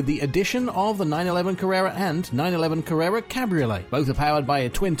 lineup with the addition of the 911 Carrera and 911 Carrera Cabriolet. Both are powered by a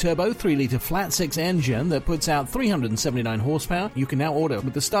twin-turbo 3-litre flat-six engine that puts out 379 horsepower. You can now order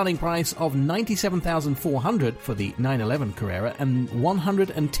with the starting price of $97,400 for the 911 Carrera and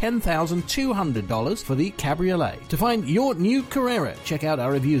 $110,200 for the Cabriolet. To find your new Carrera, check out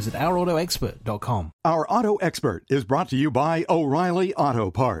our reviews at ourautoexpert.com. Our Auto Expert is brought to you by O'Reilly Auto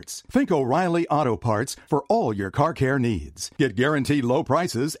Parts. Think O'Reilly Auto Parts for all your car care needs. Get guaranteed low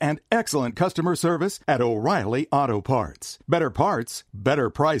prices and excellent customer service at O'Reilly Auto Parts. Better parts, better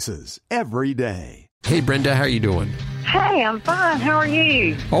prices, every day. Hey, Brenda, how are you doing? Hey, I'm fine. How are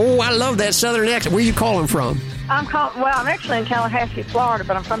you? Oh, I love that southern accent. Where are you calling from? I'm actually in Tallahassee, Florida,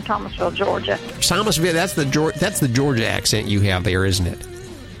 but I'm from Thomasville, Georgia. Thomasville, that's the Georgia accent you have there, isn't it?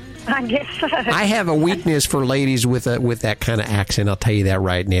 I guess so. I have a weakness for ladies with that kind of accent. I'll tell you that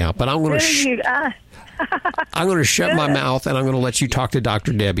right now. But I'm going to I'm going to shut my mouth and I'm going to let you talk to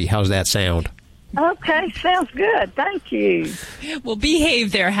Dr. Debbie. How's that sound? Okay, sounds good. Thank you. Well,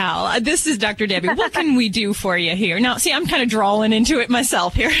 behave there, Hal. This is Dr. Debbie. What can we do for you here? Now, see, I'm kind of drawing into it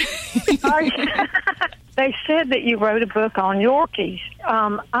myself here. They said that you wrote a book on Yorkies.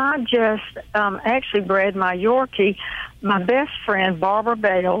 I just actually bred my Yorkie. My best friend, Barbara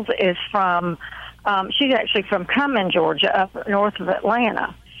Bales, is from, she's actually from Cumming, Georgia, up north of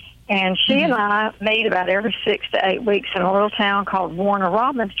Atlanta. And she and I meet about every 6 to 8 weeks in a little town called Warner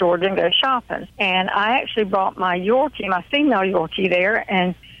Robins, Georgia, and go shopping. And I actually brought my Yorkie, my female Yorkie there,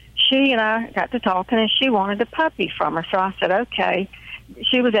 and she and I got to talking, and she wanted a puppy from her. So I said, okay.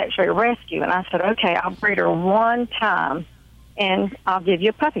 She was actually a rescue, and I said, okay, I'll breed her one time, and I'll give you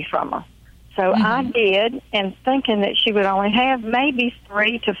a puppy from her. So I did, and thinking that she would only have maybe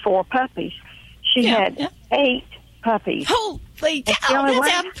 3 to 4 puppies. She had 8 puppies. Holy cow! She only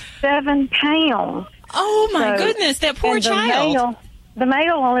weighed 7 pounds. Oh, my goodness, that poor child. The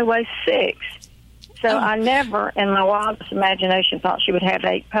male only weighs 6. So I never, in my wildest imagination, thought she would have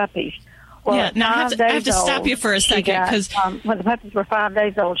 8 puppies. Well, yeah, now I have to stop you for a second because when the puppies were 5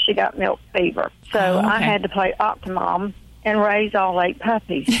 days old, she got milk fever. So I had to play Octomom and raise all 8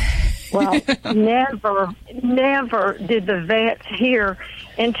 puppies. Well, never did the vets here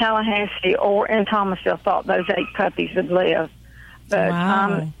in Tallahassee or in Thomasville thought those 8 puppies would live. But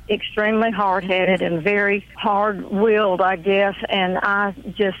I'm extremely hard-headed and very hard-willed, I guess, and I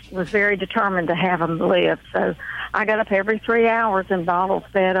just was very determined to have them live. So I got up every 3 hours and bottle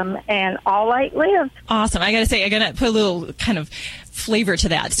fed them, and all 8 lived. Awesome. I got to say, I got to put a little kind of flavor to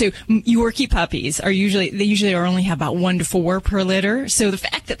that. So Yorkie puppies are usually only have about 1 to 4 per litter. So the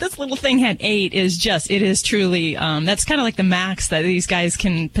fact that this little thing had 8 is truly, that's kind of like the max that these guys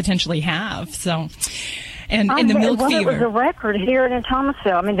can potentially have. So, and the milk fever. It was a record here in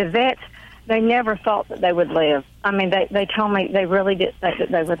Thomasville. I mean, the vets they never thought that they would live. I mean, they told me they really didn't think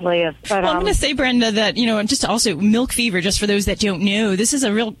that they would live. But I'm going to say, Brenda, that, just also milk fever, just for those that don't know, this is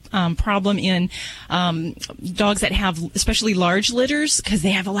a real problem in dogs that have especially large litters because they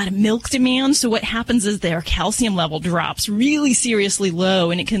have a lot of milk demand. So what happens is their calcium level drops really seriously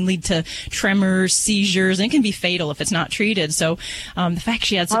low, and it can lead to tremors, seizures, and it can be fatal if it's not treated. So the fact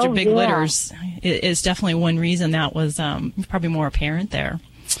she had such a big litters is definitely one reason that was probably more apparent there.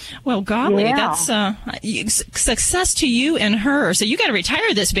 Well, golly, that's success to you and her. So you got to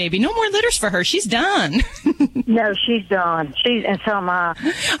retire this baby. No more litters for her. She's done. No, she's done. And so am I.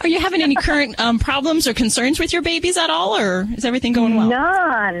 Are you having any current problems or concerns with your babies at all, or is everything going well?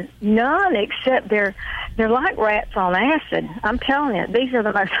 None, except they're like rats on acid. I'm telling you, these are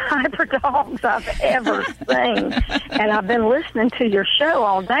the most hyper dogs I've ever seen. And I've been listening to your show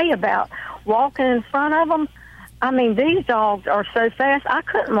all day about walking in front of them. I mean, these dogs are so fast, I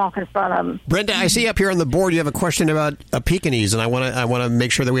couldn't walk in front of them. Brenda, I see up here on the board you have a question about a Pekingese, and I want to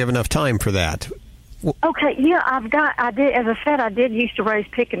make sure that we have enough time for that. Okay, yeah, I did used to raise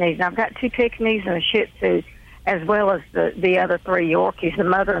Pekingese, and I've got 2 Pekingese and a Shih Tzu, as well as the other 3 Yorkies, the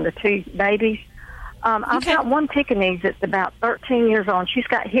mother and the 2 babies. I've got 1 Pekingese that's about 13 years old, and she's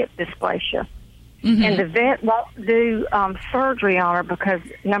got hip dysplasia. Mm-hmm. And the vet won't do surgery on her because,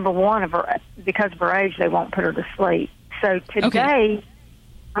 number one, because of her age, they won't put her to sleep. So today,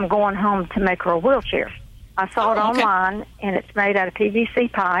 I'm going home to make her a wheelchair. I saw it online, and it's made out of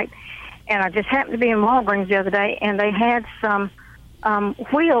PVC pipe. And I just happened to be in Walgreens the other day, and they had some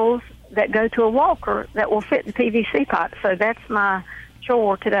wheels that go to a walker that will fit the PVC pipe. So that's my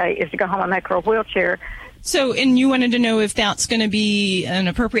chore today, is to go home and make her a wheelchair. So, and you wanted to know if that's going to be an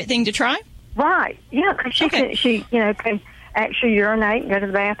appropriate thing to try? Right, yeah, because she can actually urinate and go to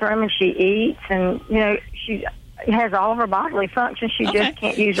the bathroom, and she eats, and she has all of her bodily functions. She just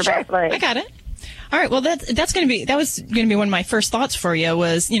can't use her back leg. I got it. All right. Well, that was going to be one of my first thoughts for you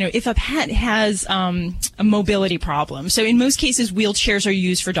was, if a pet has a mobility problem. So in most cases, wheelchairs are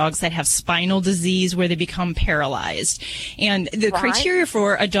used for dogs that have spinal disease where they become paralyzed. And the criteria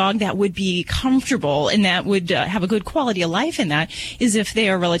for a dog that would be comfortable and that would have a good quality of life in that is if they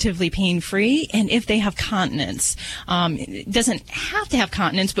are relatively pain-free and if they have continence. It doesn't have to have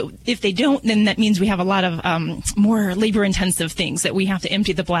continence, but if they don't, then that means we have a lot of more labor-intensive things that we have to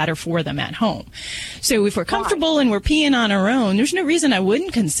empty the bladder for them at home. So if we're comfortable and we're peeing on our own, there's no reason I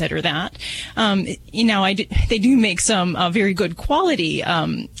wouldn't consider that. They do make some very good quality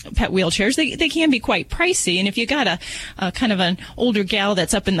pet wheelchairs. They can be quite pricey. And if you got a kind of an older gal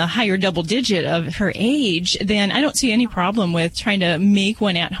that's up in the higher double digit of her age, then I don't see any problem with trying to make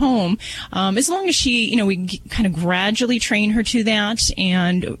one at home. As long as we kind of gradually train her to that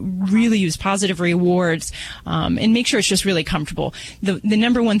and really use positive rewards and make sure it's just really comfortable. The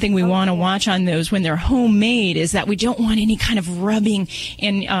number one thing we want to watch on those when they're homemade is that we don't want any kind of rubbing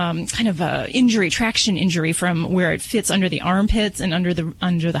and kind of traction injury from where it fits under the armpits and under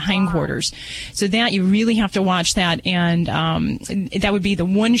the hindquarters. So that you really have to watch that, and that would be the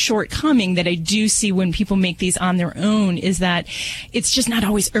one shortcoming that I do see when people make these on their own is that it's just not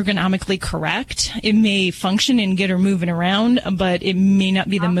always ergonomically correct. It may function and get her moving around, but it may not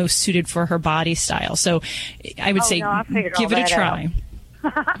be the most suited for her body style. So I would say give it a try.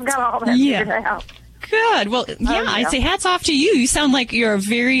 I've got all that figured out. Good. Well, I'd say hats off to you. You sound like you're a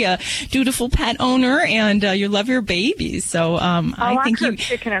very dutiful pet owner, and you love your babies. So I think cook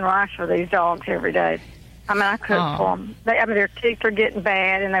chicken and rice for these dogs every day. I mean, I cook for them. Their teeth are getting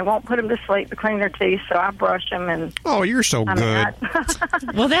bad, and they won't put them to sleep to clean their teeth, so I brush them. And you're so good.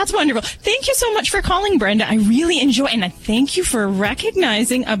 Well, that's wonderful. Thank you so much for calling, Brenda. I really enjoy it, and I thank you for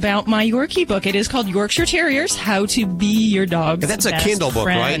recognizing about my Yorkie book. It is called Yorkshire Terriers, How to Be Your Dog's That's a Best Kindle book,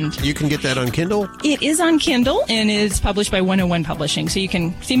 Friend. right? You can get that on Kindle? It is on Kindle, and is published by 101 Publishing. So you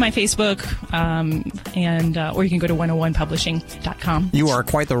can see my Facebook, or you can go to 101publishing.com. You are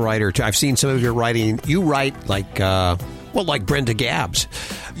quite the writer, too. I've seen some of your writing. You write like Brenda Gabbs.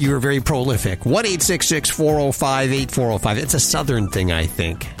 You're very prolific. 1-866-405-8405. It's a Southern thing, I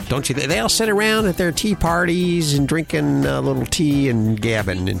think. Don't you? They all sit around at their tea parties and drinking a little tea and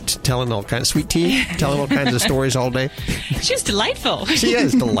gabbing and telling all kinds of sweet tea, telling all kinds of stories all day. She's delightful. She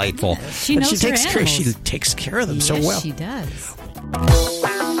is delightful. She knows her animals. She takes care of them so well. Yes, she does.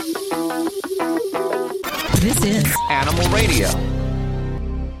 This is Animal Radio.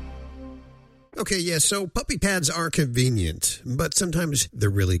 Okay, yeah, so puppy pads are convenient, but sometimes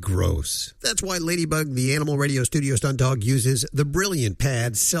they're really gross. That's why Ladybug, the Animal Radio studio stunt dog, uses the Brilliant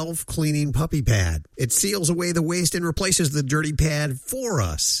Pad self-cleaning puppy pad. It seals away the waste and replaces the dirty pad for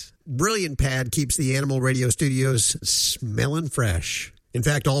us. Brilliant Pad keeps the Animal Radio studios smelling fresh. In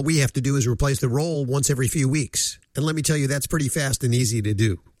fact, all we have to do is replace the roll once every few weeks. And let me tell you, that's pretty fast and easy to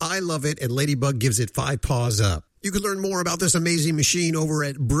do. I love it, and Ladybug gives it 5 paws up. You can learn more about this amazing machine over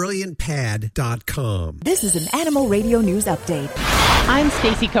at BrilliantPad.com. This is an Animal Radio News Update. I'm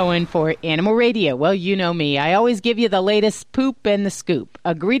Stacy Cohen for Animal Radio. Well, you know me. I always give you the latest poop and the scoop.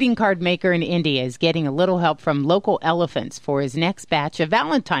 A greeting card maker in India is getting a little help from local elephants for his next batch of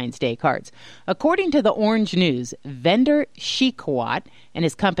Valentine's Day cards. According to the Orange News, vendor Shekhawat and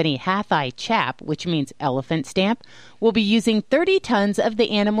his company Hathai Chap, which means elephant stamp, will be using 30 tons of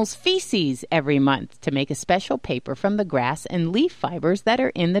the animal's feces every month to make a special paper from the grass and leaf fibers that are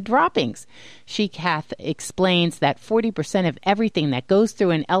in the droppings. Shekhath explains that 40% of everything that goes through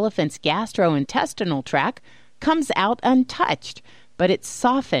an elephant's gastrointestinal tract comes out untouched, but it's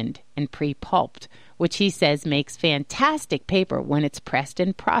softened and pre-pulped, which he says makes fantastic paper when it's pressed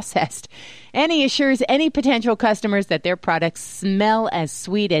and processed. And he assures any potential customers that their products smell as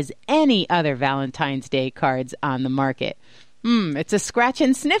sweet as any other Valentine's Day cards on the market. It's a scratch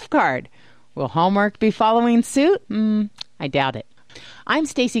and sniff card. Will Hallmark be following suit? I doubt it. I'm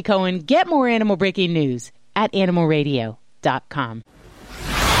Stacy Cohen. Get more animal breaking news at animalradio.com.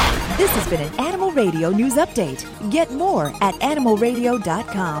 This has been an Animal Radio News Update. Get more at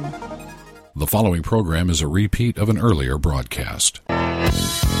animalradio.com. The following program is a repeat of an earlier broadcast.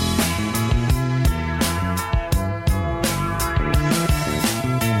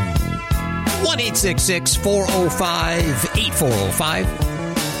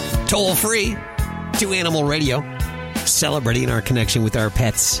 Toll free to Animal Radio, celebrating our connection with our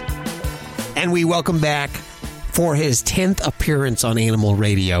pets. And we welcome back for his 10th appearance on Animal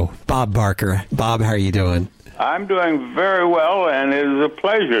Radio, Bob Barker. Bob, how are you doing? I'm doing very well, and it is a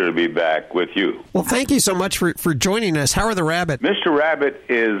pleasure to be back with you. Well, thank you so much for joining us. How are the rabbit? Mr. Rabbit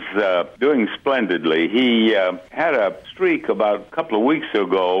is doing splendidly. He had a streak about a couple of weeks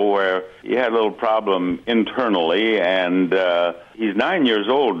ago where he had a little problem internally, and he's 9 years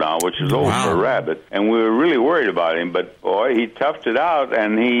old now, which is old for a rabbit, and we were really worried about him. But, boy, he toughed it out,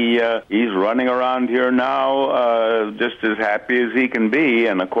 and he's running around here now just as happy as he can be,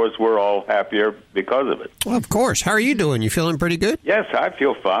 and, of course, we're all happier because of it. Well, of course. How are you doing? You feeling pretty good? Yes, I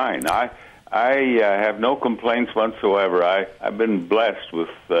feel fine. I have no complaints whatsoever. I've been blessed with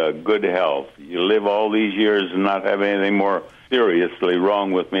good health. You live all these years and not have anything more seriously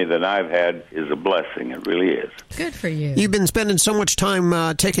wrong with me than I've had is a blessing. It really is. Good for you. You've been spending so much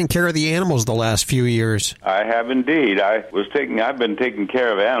time taking care of the animals the last few years. I have indeed. I've been taking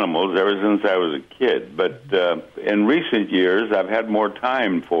care of animals ever since I was a kid, but in recent years I've had more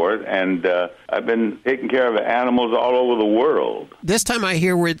time for it, and I've been taking care of animals all over the world. This time I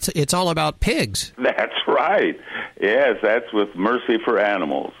hear it's all about pigs. That's right. Yes, that's with Mercy for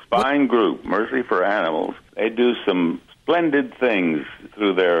Animals. Fine group, Mercy for Animals. They do some splendid things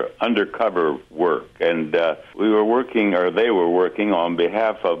through their undercover work, and they were working on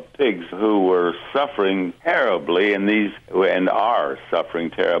behalf of pigs who were suffering terribly and are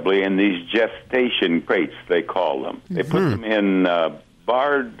suffering terribly in these gestation crates, they call them. They put them in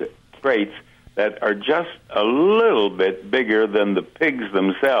barred crates that are just a little bit bigger than the pigs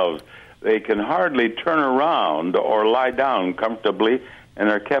themselves. They can hardly turn around or lie down comfortably and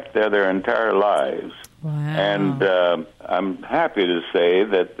are kept there their entire lives. Wow. And I'm happy to say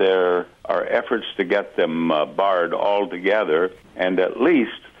that there are efforts to get them barred altogether, and at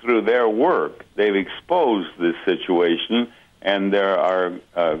least through their work, they've exposed this situation, and there are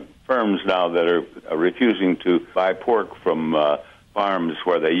firms now that are refusing to buy pork from farms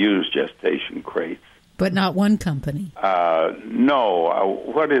where they use gestation crates. But not one company. No.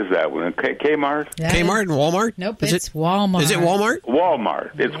 What is that one? Kmart? Yeah. Kmart and Walmart? Nope, it's Walmart. Is it Walmart?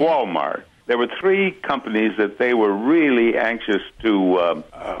 Walmart. It's Walmart. There were three companies that they were really anxious to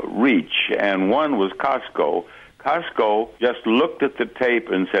reach, and one was Costco. Costco just looked at the tape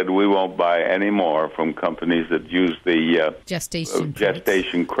and said, we won't buy any more from companies that use the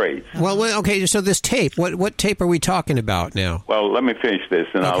gestation crates. Well, okay, so this tape, what tape are we talking about now? Well, let me finish this,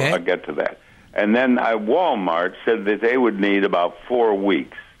 and I'll get to that. And then Walmart said that they would need about 4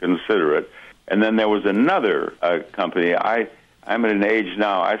 weeks, consider it. And then there was another company. I'm at an age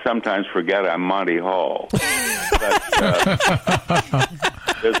now, I sometimes forget I'm Monty Hall. But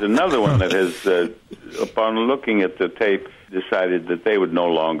there's another one that has, upon looking at the tape, decided that they would no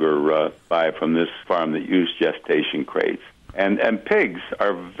longer buy from this farm that used gestation crates. And pigs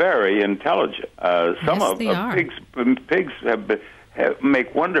are very intelligent. Pigs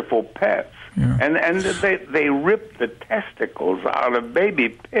make wonderful pets. Yeah. And they rip the testicles out of baby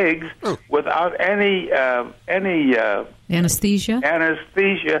pigs without any anesthesia.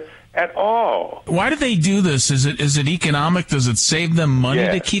 at all. Why do they do this? Is it economic? Does it save them money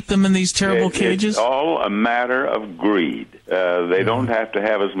to keep them in these terrible cages? It's all a matter of greed. They don't have to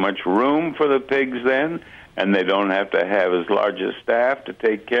have as much room for the pigs then, and they don't have to have as large a staff to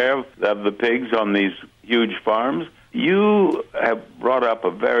take care of the pigs on these huge farms. You have brought up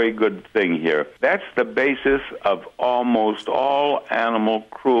a very good thing here. That's the basis of almost all animal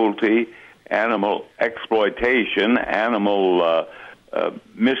cruelty, animal exploitation, animal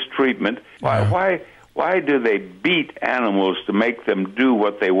mistreatment. Why do they beat animals to make them do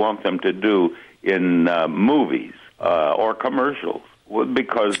what they want them to do in movies or commercials? Well,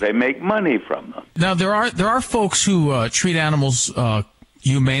 because they make money from them. Now there are folks who treat animals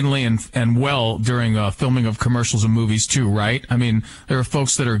humanely and well during filming of commercials and movies too, right? I mean, there are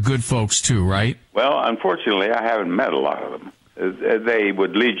folks that are good folks too, right? Well, unfortunately, I haven't met a lot of them. They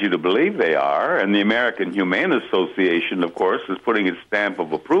would lead you to believe they are, and the American Humane Association, of course, is putting its stamp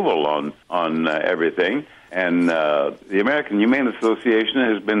of approval on everything. And the American Humane Association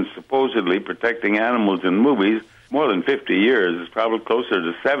has been supposedly protecting animals in movies more than 50 years. It's probably closer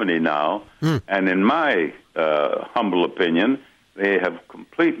to 70 now. And in my humble opinion, they have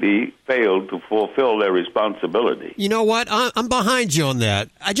completely failed to fulfill their responsibility. You know what? I'm behind you on that.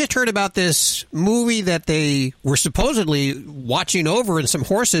 I just heard about this movie that they were supposedly watching over, and some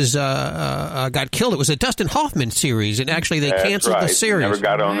horses got killed. It was a Dustin Hoffman series, and actually they canceled the series. It never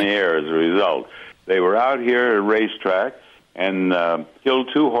got on the air as a result. They were out here at a racetrack and killed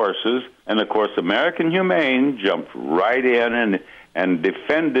 2 horses, and of course American Humane jumped right in and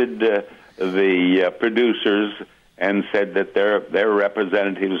defended the producers and said that their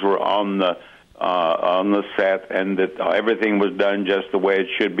representatives were on the set and that everything was done just the way it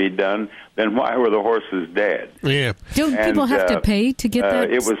should be done. Then why were the horses dead? Yeah. Don't people have to pay to get that?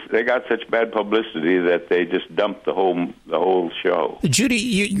 They got such bad publicity that they just dumped the whole show.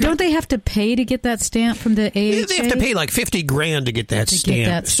 Judy, don't they have to pay to get that stamp from the AHA? They have to pay like $50,000 to get that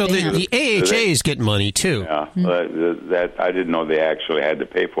stamp. So the AHA's getting money too. Yeah, that I didn't know they actually had to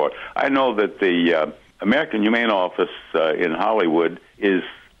pay for it. I know that the American Humane Office in Hollywood is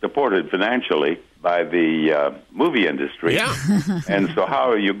supported financially by the movie industry. Yeah. And so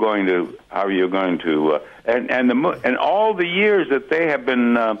how are you going to and all the years that they have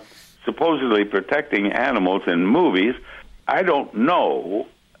been supposedly protecting animals in movies, I don't know.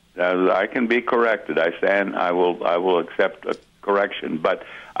 I can be corrected. I will accept a correction, but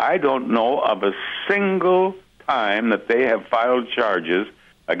I don't know of a single time that they have filed charges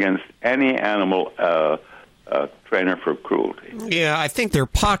against any animal trainer for cruelty. Yeah, I think their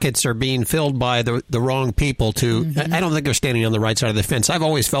pockets are being filled by the wrong people too. I don't think they're standing on the right side of the fence. I've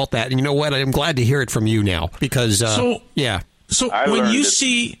always felt that, and you know what? I'm glad to hear it from you now because So when you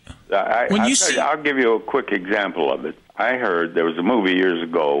see, I'll give you a quick example of it. I heard there was a movie years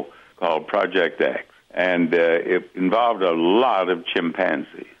ago called Project X, and it involved a lot of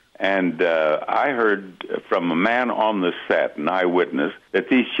chimpanzees. And I heard from a man on the set, an eyewitness, that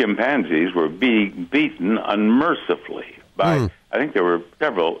these chimpanzees were being beaten unmercifully by, I think there were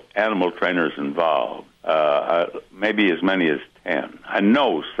several animal trainers involved, maybe as many as 10. I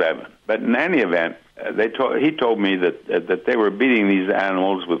know 7. But in any event, he told me that they were beating these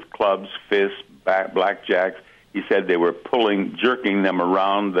animals with clubs, fists, blackjacks. He said they were jerking them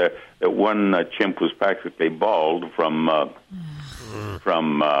around. That one chimp was practically bald from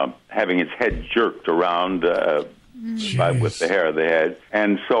having its head jerked around with the hair of the head.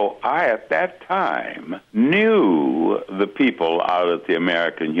 And so I, at that time, knew the people out at the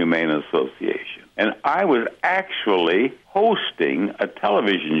American Humane Association. And I was actually hosting a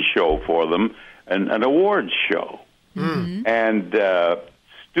television show for them, an awards show. And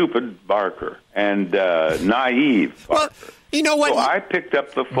stupid Barker and naive Barker. Well, you know what? So I picked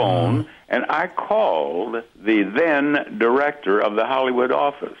up the phone and I called the then director of the Hollywood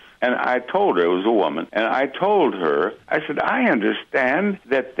office. And I told her, it was a woman, and I told her, I said, I understand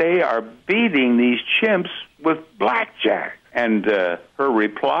that they are beating these chimps with blackjack. And her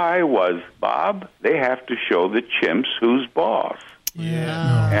reply was, Bob, they have to show the chimps who's boss.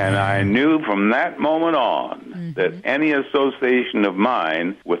 Yeah. And I knew from that moment on that any association of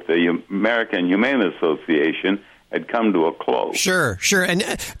mine with the American Humane Association had come to a close. Sure. And,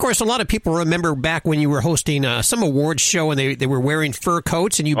 of course, a lot of people remember back when you were hosting some awards show and they were wearing fur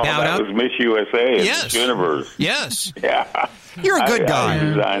coats and you bowed out. That was Miss USA and Miss Miss Universe. Yes. Yeah. You're a good guy. I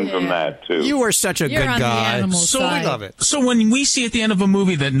resigned from that, too. You are such a good guy. So we love it. So when we see at the end of a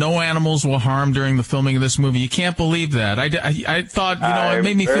movie that no animals were harmed during the filming of this movie, you can't believe that. I thought, it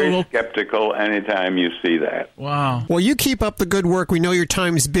made me feel a little skeptical anytime you see that. Wow. Well, you keep up the good work. We know your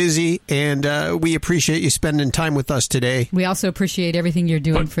time's busy, and we appreciate you spending time with us today. We also appreciate everything you're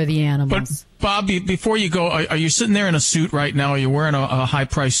doing for the animals. Bob, before you go, are you sitting there in a suit right now? Are you wearing a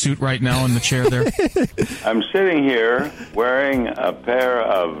high-priced suit right now in the chair there? I'm sitting here wearing a pair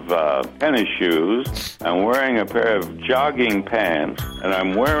of tennis shoes. I'm wearing a pair of jogging pants, and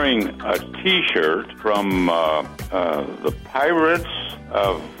I'm wearing a T-shirt from the Pirates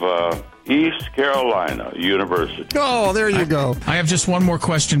of East Carolina University. Oh, there you go. I have just one more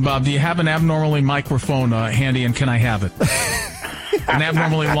question, Bob. Do you have an abnormally microphone handy, and can I have it? An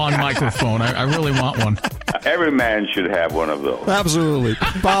abnormally long microphone. I really want one. Every man should have one of those. Absolutely.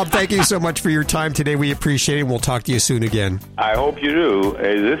 Bob, thank you so much for your time today. We appreciate it, and we'll talk to you soon again. I hope you do.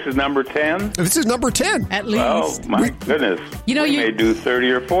 This is number 10? This is number 10. At least. Oh, my goodness. We may do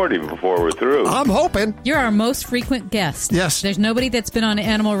 30 or 40 before we're through. I'm hoping. You're our most frequent guest. Yes. There's nobody that's been on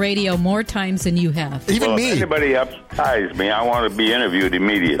Animal Radio more times than you have. Even me. If anybody upsides me, I want to be interviewed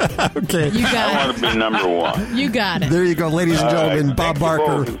immediately. Okay. You got I want to be number one. You got it. There you go, ladies and gentlemen. Bob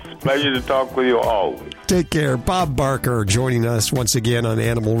Barker. It's a pleasure to talk with you always. Take care. Bob Barker joining us once again on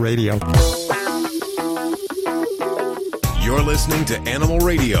Animal Radio. You're listening to Animal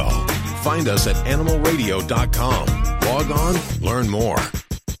Radio. Find us at animalradio.com. Log on, learn more.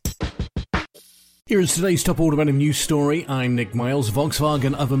 Here is today's top automotive news story. I'm Nick Miles.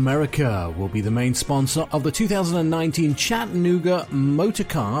 Volkswagen of America will be the main sponsor of the 2019 Chattanooga Motor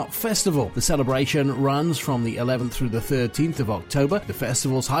Car Festival. The celebration runs from the 11th through the 13th of October. The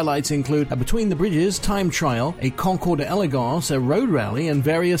festival's highlights include a Between the Bridges time trial, a Concours d'Elegance, a road rally, and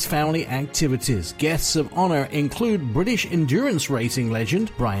various family activities. Guests of honor include British endurance racing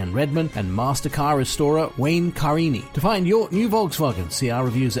legend Brian Redman and master car restorer Wayne Carini. To find your new Volkswagen, see our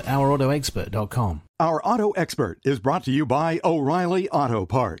reviews at ourautoexpert.com. Our Auto Expert is brought to you by O'Reilly Auto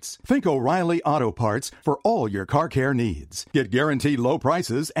Parts. Think O'Reilly Auto Parts for all your car care needs. Get guaranteed low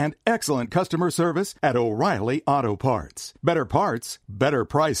prices and excellent customer service at O'Reilly Auto Parts. Better parts, better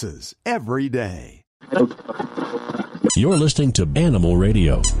prices, every day. You're listening to Animal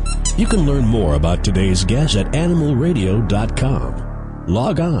Radio. You can learn more about today's guest at animalradio.com.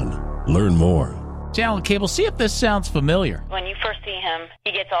 Log on, learn more. Channel Cable, see if this sounds familiar. When you first see him,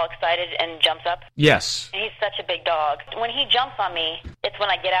 he gets all excited and jumps up. Yes. He's such a big dog. When he jumps on me, it's when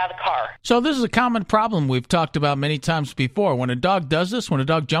I get out of the car. So this is a common problem we've talked about many times before. When a dog does this, when a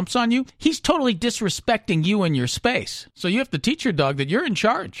dog jumps on you, he's totally disrespecting you and your space. So you have to teach your dog that you're in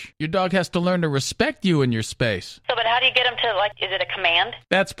charge. Your dog has to learn to respect you and your space. So, but how do you get him to, is it a command?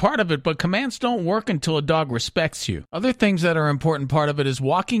 That's part of it, but commands don't work until a dog respects you. Other things that are an important part of it is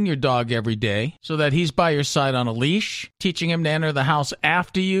walking your dog every day so that he's by your side on a leash, teaching him to enter the house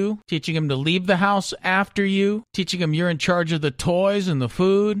after you, teaching him to leave the house after you, teaching him you're in charge of the toys and the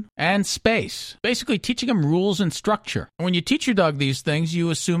food and space. Basically teaching him rules and structure. And when you teach your dog these things, you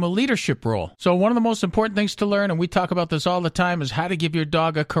assume a leadership role. So one of the most important things to learn, and we talk about this all the time, is how to give your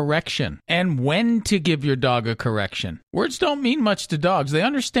dog a correction and when to give your dog a correction. Words don't mean much to dogs. They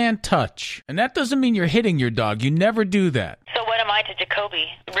understand touch. And that doesn't mean you're hitting your dog. You never do that. So what am I to Jacoby?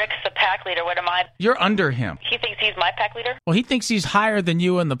 Rick's the pack leader. What am I? You're under him. He thinks he's my pack leader? Well, he thinks he's higher than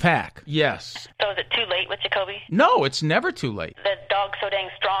you in the pack. Yes. So is it too late with Jacoby? No, it's never too late. The dog's so dang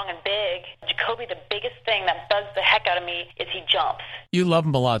strong and big. Jacoby, the biggest thing that bugs the heck out of me is he jumps. You love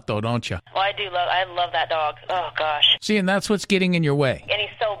him a lot, though, don't you? Well, I love that dog. Oh, gosh. See, and that's what's getting in your way. And he's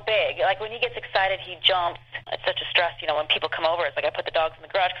so big. Like, when he gets excited, he jumps. It's such a stress, when people come over. It's like I put the dogs in the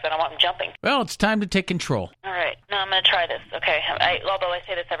garage because I don't want them jumping. Well, it's time to take control. All right. No, I'm going to try this. Okay. Although I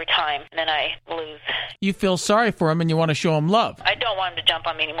say this every time, and then I lose. You feel sorry for him and you want to show him love. I don't want him to jump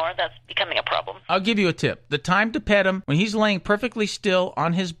on me anymore. That's becoming a problem. I'll give you a tip. The time to pet him, when he's laying perfectly still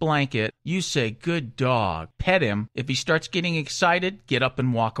on his blanket, you say, good dog. Pet him. If he starts getting excited, get up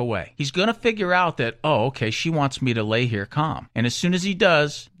and walk away. He's going to figure out that, oh, okay, she wants me to lay here calm. And as soon as he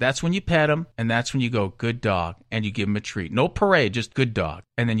does, that's when you pet him, and that's when you go, good dog, and you give him a treat. No parade, just good dog.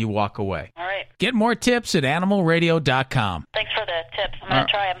 And then you walk away. All right. Get more tips at animalradio.com. Thanks for the tips. I'm going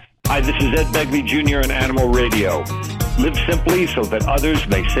to try them. Hi, this is Ed Begley Jr. on Animal Radio. Live simply so that others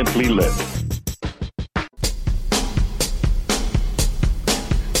may simply live.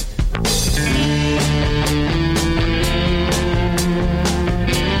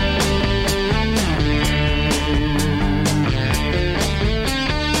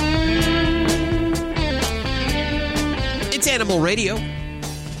 It's Animal Radio.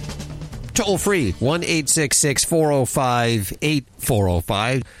 toll free,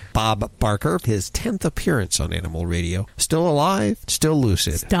 1-866-405-8405. Bob Barker, his 10th appearance on Animal Radio. Still alive, still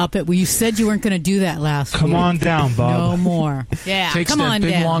lucid. Stop it. Well, you said you weren't going to do that last week. Come on down, Bob. No more. Yeah, Takes come that on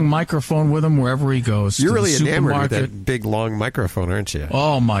big, down. long microphone with him wherever he goes. You're to really the enamored with supermarket. that big, long microphone, aren't you?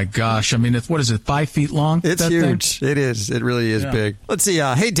 Oh, my gosh. I mean, what is it, 5 feet long? It's that huge. thing? It is. It really is big. Let's see.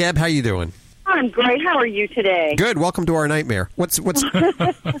 Hey, Deb, how you doing? I'm great. How are you today? Good. Welcome to our nightmare. What's what's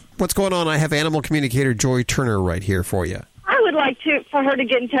going on? I have animal communicator Joy Turner right here for you. I would like for her to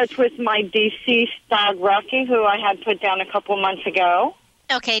get in touch with my deceased dog, Rocky, who I had put down a couple months ago.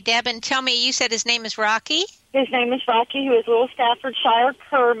 Okay, Deb, and tell me, you said his name is Rocky? His name is Rocky, who is a little Staffordshire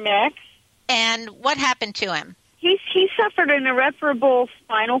cur mix. And what happened to him? He suffered an irreparable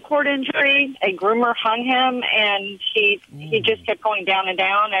spinal cord injury. A groomer hung him, and he just kept going down and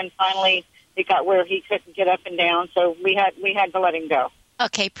down, and finally it got where he couldn't get up and down, so we had to let him go.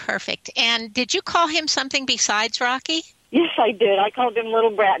 Okay, perfect. And did you call him something besides Rocky? Yes, I did. I called him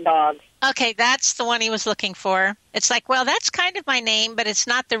Little Brat Dog. Okay, that's the one he was looking for. It's like, well, that's kind of my name, but it's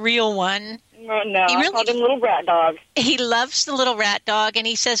not the real one. No, I called him Little Rat Dog. He loves the Little Rat Dog, and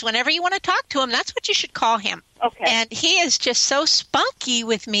he says whenever you want to talk to him, that's what you should call him. Okay. And he is just so spunky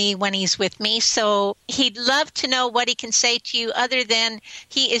with me when he's with me, so he'd love to know what he can say to you other than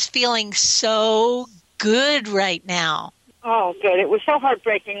he is feeling so good right now. Oh, good. It was so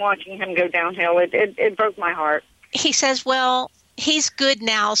heartbreaking watching him go downhill. It broke my heart. He says, well, he's good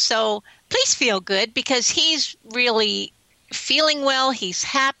now, so please feel good because he's really feeling well. He's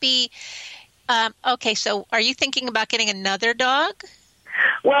happy. Okay, so are you thinking about getting another dog?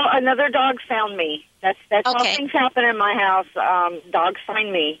 Well, another dog found me. That's how Okay. things happen in my house. Dogs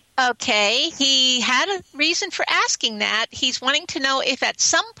find me. Okay, he had a reason for asking that. He's wanting to know if at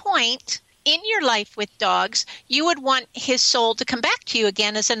some point in your life with dogs, you would want his soul to come back to you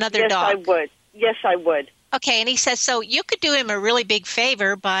again as another dog. Yes, I would. Yes, I would. Okay, and he says, so you could do him a really big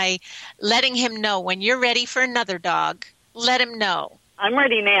favor by letting him know when you're ready for another dog. Let him know. I'm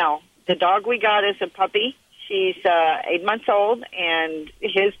ready now. The dog we got is a puppy. She's 8 months old, and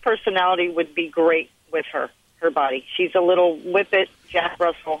his personality would be great with her body. She's a little whippet Jack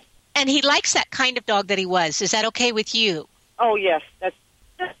Russell. And he likes that kind of dog that he was. Is that okay with you? Oh, yes. That's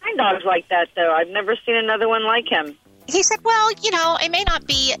my dog's like that, though. I've never seen another one like him. He said, well, it may not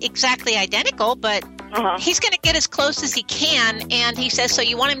be exactly identical, but he's going to get as close as he can. And he says, so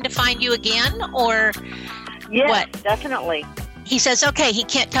you want him to find you again, or yes, what? Definitely. He says, okay, he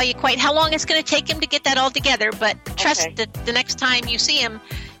can't tell you quite how long it's going to take him to get that all together, but trust that the next time you see him,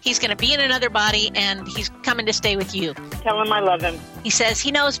 he's going to be in another body, and he's coming to stay with you. Tell him I love him. He says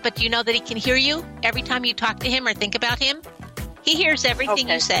he knows, but do you know that he can hear you every time you talk to him or think about him? He hears everything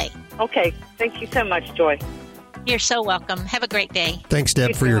you say. Okay. Thank you so much, Joy. You're so welcome. Have a great day. Thanks,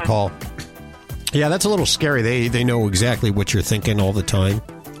 Deb, for your call. Yeah, that's a little scary. They know exactly what you're thinking all the time.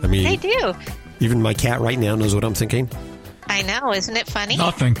 I mean, They do. even my cat right now knows what I'm thinking. I know. Isn't it funny?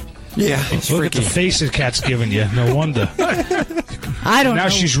 Nothing. Yeah, Look at the faces Cat's giving you. No wonder. I don't know. Now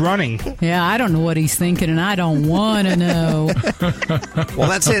she's running. Yeah, I don't know what he's thinking, and I don't want to know. Well,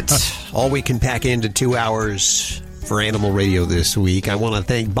 that's it. All we can pack into 2 hours for Animal Radio this week. I want to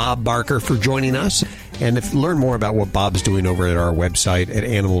thank Bob Barker for joining us. And learn more about what Bob's doing over at our website at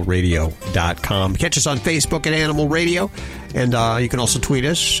animalradio.com. Catch us on Facebook at Animal Radio. And you can also tweet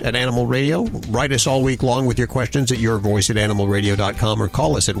us at Animal Radio. Write us all week long with your questions at yourvoice@animalradio.com or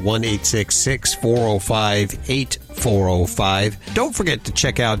call us at 1-866-405-8405. Don't forget to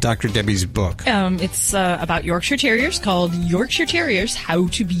check out Dr. Debbie's book. It's about Yorkshire Terriers called Yorkshire Terriers, How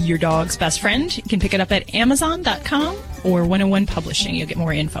to Be Your Dog's Best Friend. You can pick it up at Amazon.com or 101 Publishing. You'll get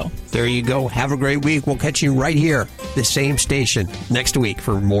more info. There you go. Have a great week. We'll catch you right here, the same station, next week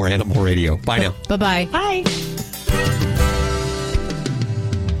for more Animal Radio. Bye now. Bye-bye. Bye.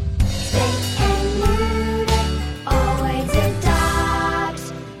 Always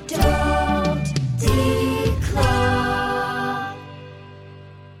adopt, don't declaw.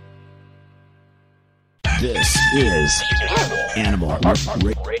 This is Animal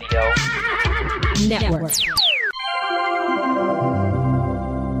Radio Network.